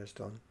stuff she has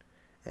done.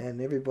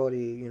 And everybody,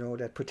 you know,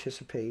 that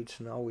participates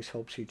and always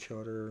helps each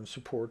other and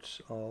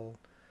supports all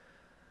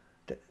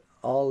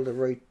the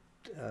right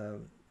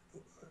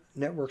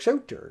networks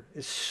out there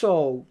is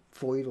so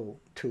vital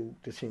to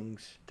the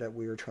things that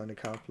we are trying to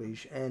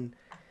accomplish. And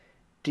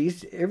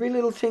every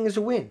little thing is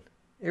a win.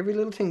 Every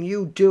little thing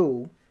you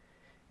do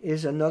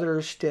is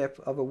another step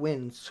of a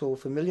win. So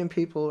if 1 million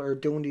people are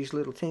doing these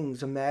little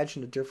things,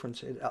 imagine the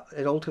difference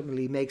it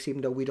ultimately makes,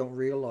 even though we don't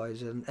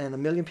realize it. And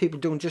 1 million people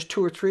doing just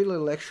 2 or 3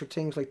 little extra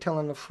things, like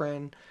telling a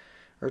friend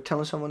or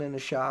telling someone in the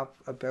shop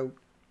about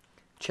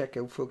check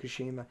out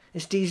Fukushima.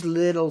 It's these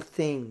little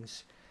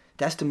things.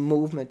 That's the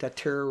movement that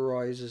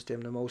terrorizes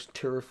them the most,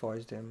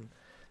 terrifies them,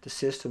 the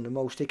system the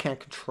most. They can't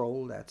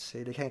control that,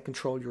 say. They can't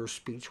control your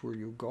speech where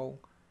you go.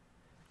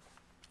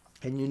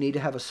 And you need to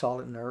have a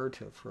solid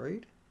narrative,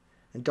 right?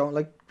 And don't,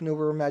 like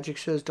Nuber Magic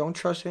says, don't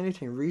trust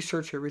anything.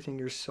 Research everything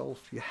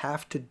yourself. You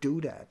have to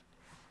do that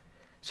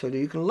so that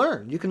you can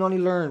learn. You can only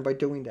learn by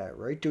doing that,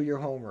 right? Do your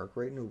homework,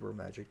 right, Nuber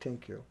Magic?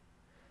 Thank you.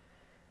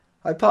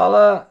 Hi,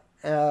 Paula.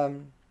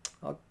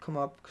 I'll come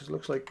up because it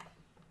looks like...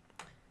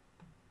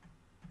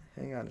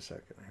 Hang on a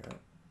second here.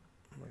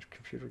 My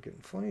computer getting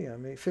funny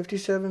on me.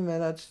 57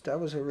 minutes. That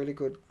was a really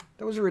good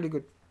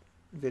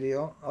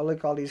video. I'll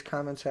like all these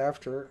comments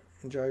after.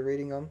 Enjoy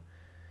reading them.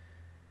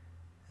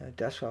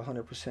 That's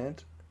 100%.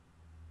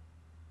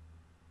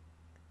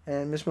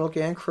 And Miss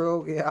Milky and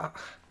Crew, yeah,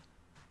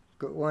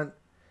 good one.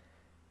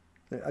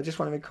 I just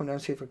wanted to come down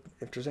and see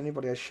if there's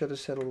anybody I should have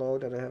said hello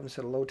that I haven't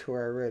said hello to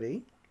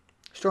already.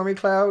 Stormy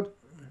Cloud,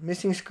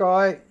 Missing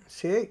Sky,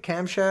 see it?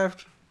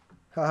 Camshaft,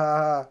 ha ha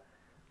ha.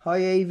 Hi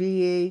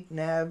AV8,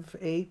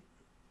 Nav8.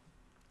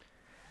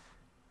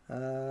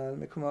 Let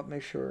me come up,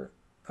 make sure.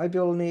 Hi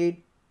Bill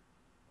Need.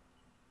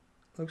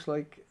 Looks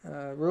like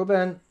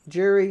Ruben,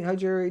 Jerry, hi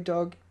Jerry,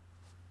 Doug.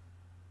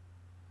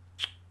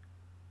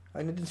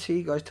 I didn't see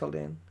you guys till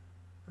then.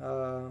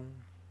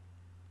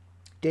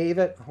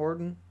 David,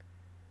 Horton,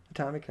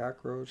 Atomic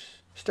Cockroach,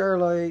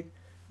 Starlight,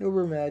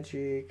 Nuber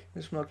Magic,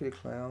 Miss Milky the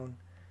Clown.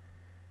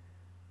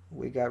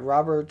 We got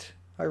Robert,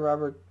 hi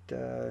Robert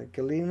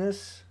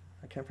Galinas,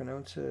 I can't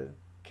pronounce it.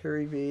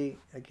 Carrie V,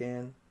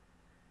 again.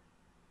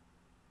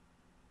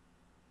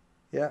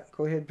 Yeah,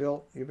 go ahead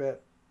Bill, you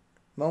bet.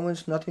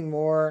 Moments, Nothing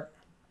More.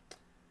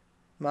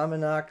 Mama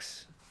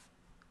Knox,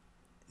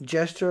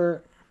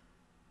 Jester,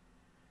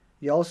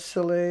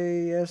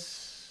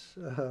 Yalsileus,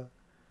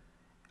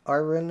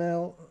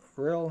 Irenel,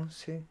 real,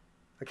 see?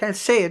 I can't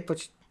say it,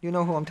 but you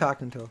know who I'm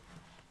talking to.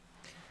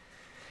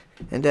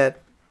 And that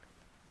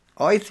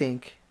I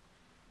think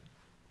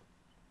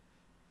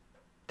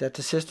that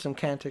the system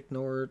can't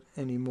ignore it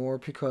anymore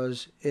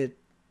because it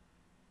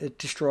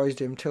destroys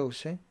them too,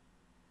 see?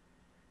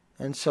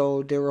 And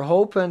so they were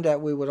hoping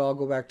that we would all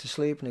go back to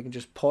sleep and they can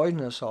just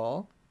poison us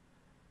all.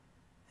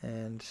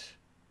 And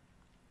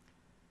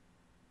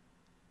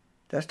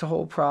that's the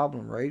whole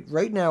problem, right?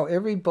 Right now,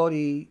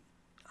 everybody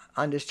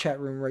on this chat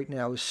room right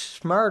now is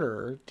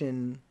smarter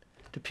than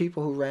the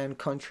people who ran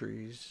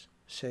countries,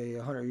 say,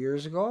 100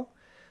 years ago.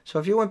 So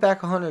if you went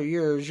back 100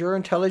 years, your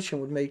intelligence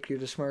would make you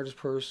the smartest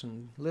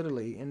person,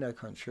 literally, in that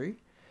country.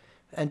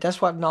 And that's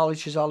what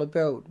knowledge is all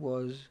about,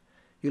 was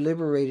you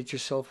liberated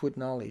yourself with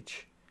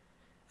knowledge.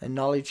 And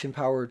knowledge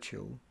empowered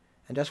you.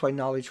 And that's why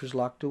knowledge was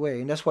locked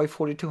away. And that's why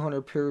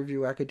 4,200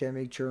 peer-reviewed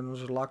academic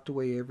journals are locked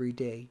away every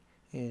day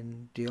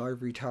in the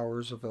ivory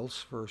towers of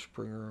Elsevier,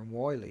 Springer, and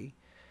Wiley.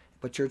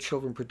 But your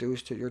children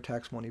produced it, your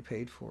tax money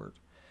paid for it.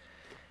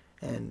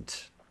 And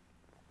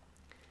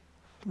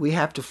we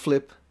have to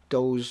flip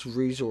those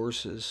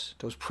resources,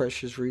 those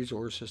precious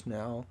resources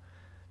now,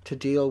 to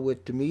deal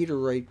with the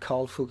meteorite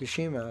called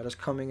Fukushima that's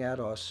coming at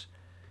us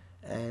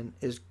and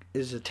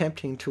is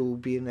attempting to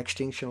be an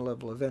extinction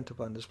level event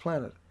upon this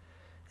planet.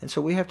 And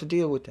so we have to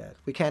deal with that.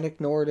 We can't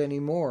ignore it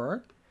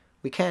anymore.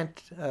 We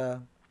can't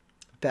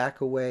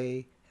back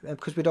away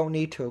because we don't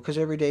need to. Because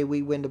every day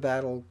we win the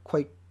battle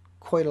quite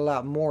a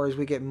lot more as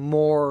we get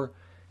more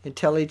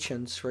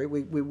intelligence, right?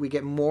 We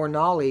get more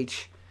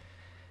knowledge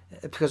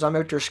because I'm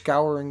out there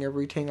scouring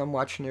everything. I'm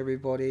watching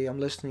everybody. I'm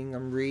listening.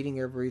 I'm reading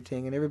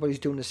everything, and everybody's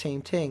doing the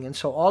same thing. And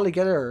so all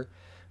together,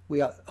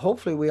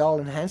 hopefully we all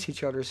enhance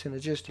each other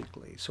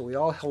synergistically. So we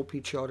all help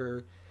each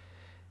other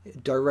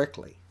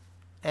directly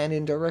and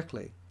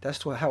indirectly.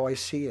 That's how I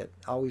see it.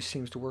 Always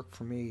seems to work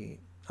for me.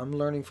 I'm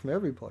learning from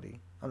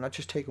everybody. I'm not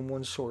just taking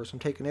one source. I'm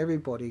taking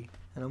everybody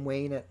and I'm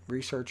weighing it,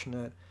 researching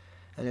it,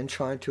 and then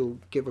trying to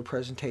give a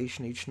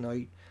presentation each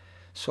night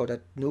so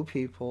that new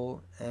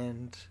people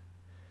and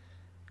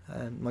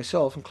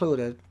myself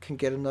included can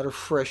get another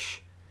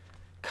fresh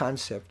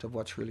concept of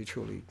what's really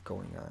truly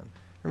going on.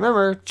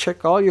 Remember,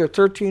 check all your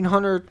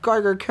 1300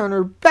 Geiger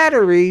counter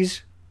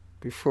batteries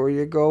before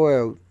you go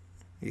out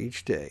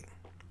each day.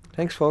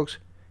 Thanks, folks.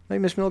 Good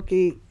night, Miss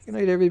Milky. Good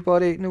night,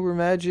 everybody. Newer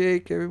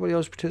Magic. Everybody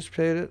else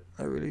participated.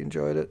 I really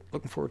enjoyed it.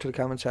 Looking forward to the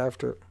comments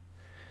after.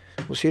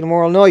 We'll see you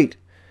tomorrow night.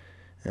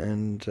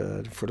 And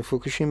for the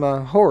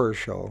Fukushima horror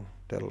show.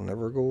 That'll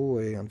never go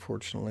away,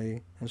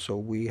 unfortunately. And so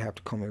we have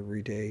to come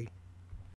every day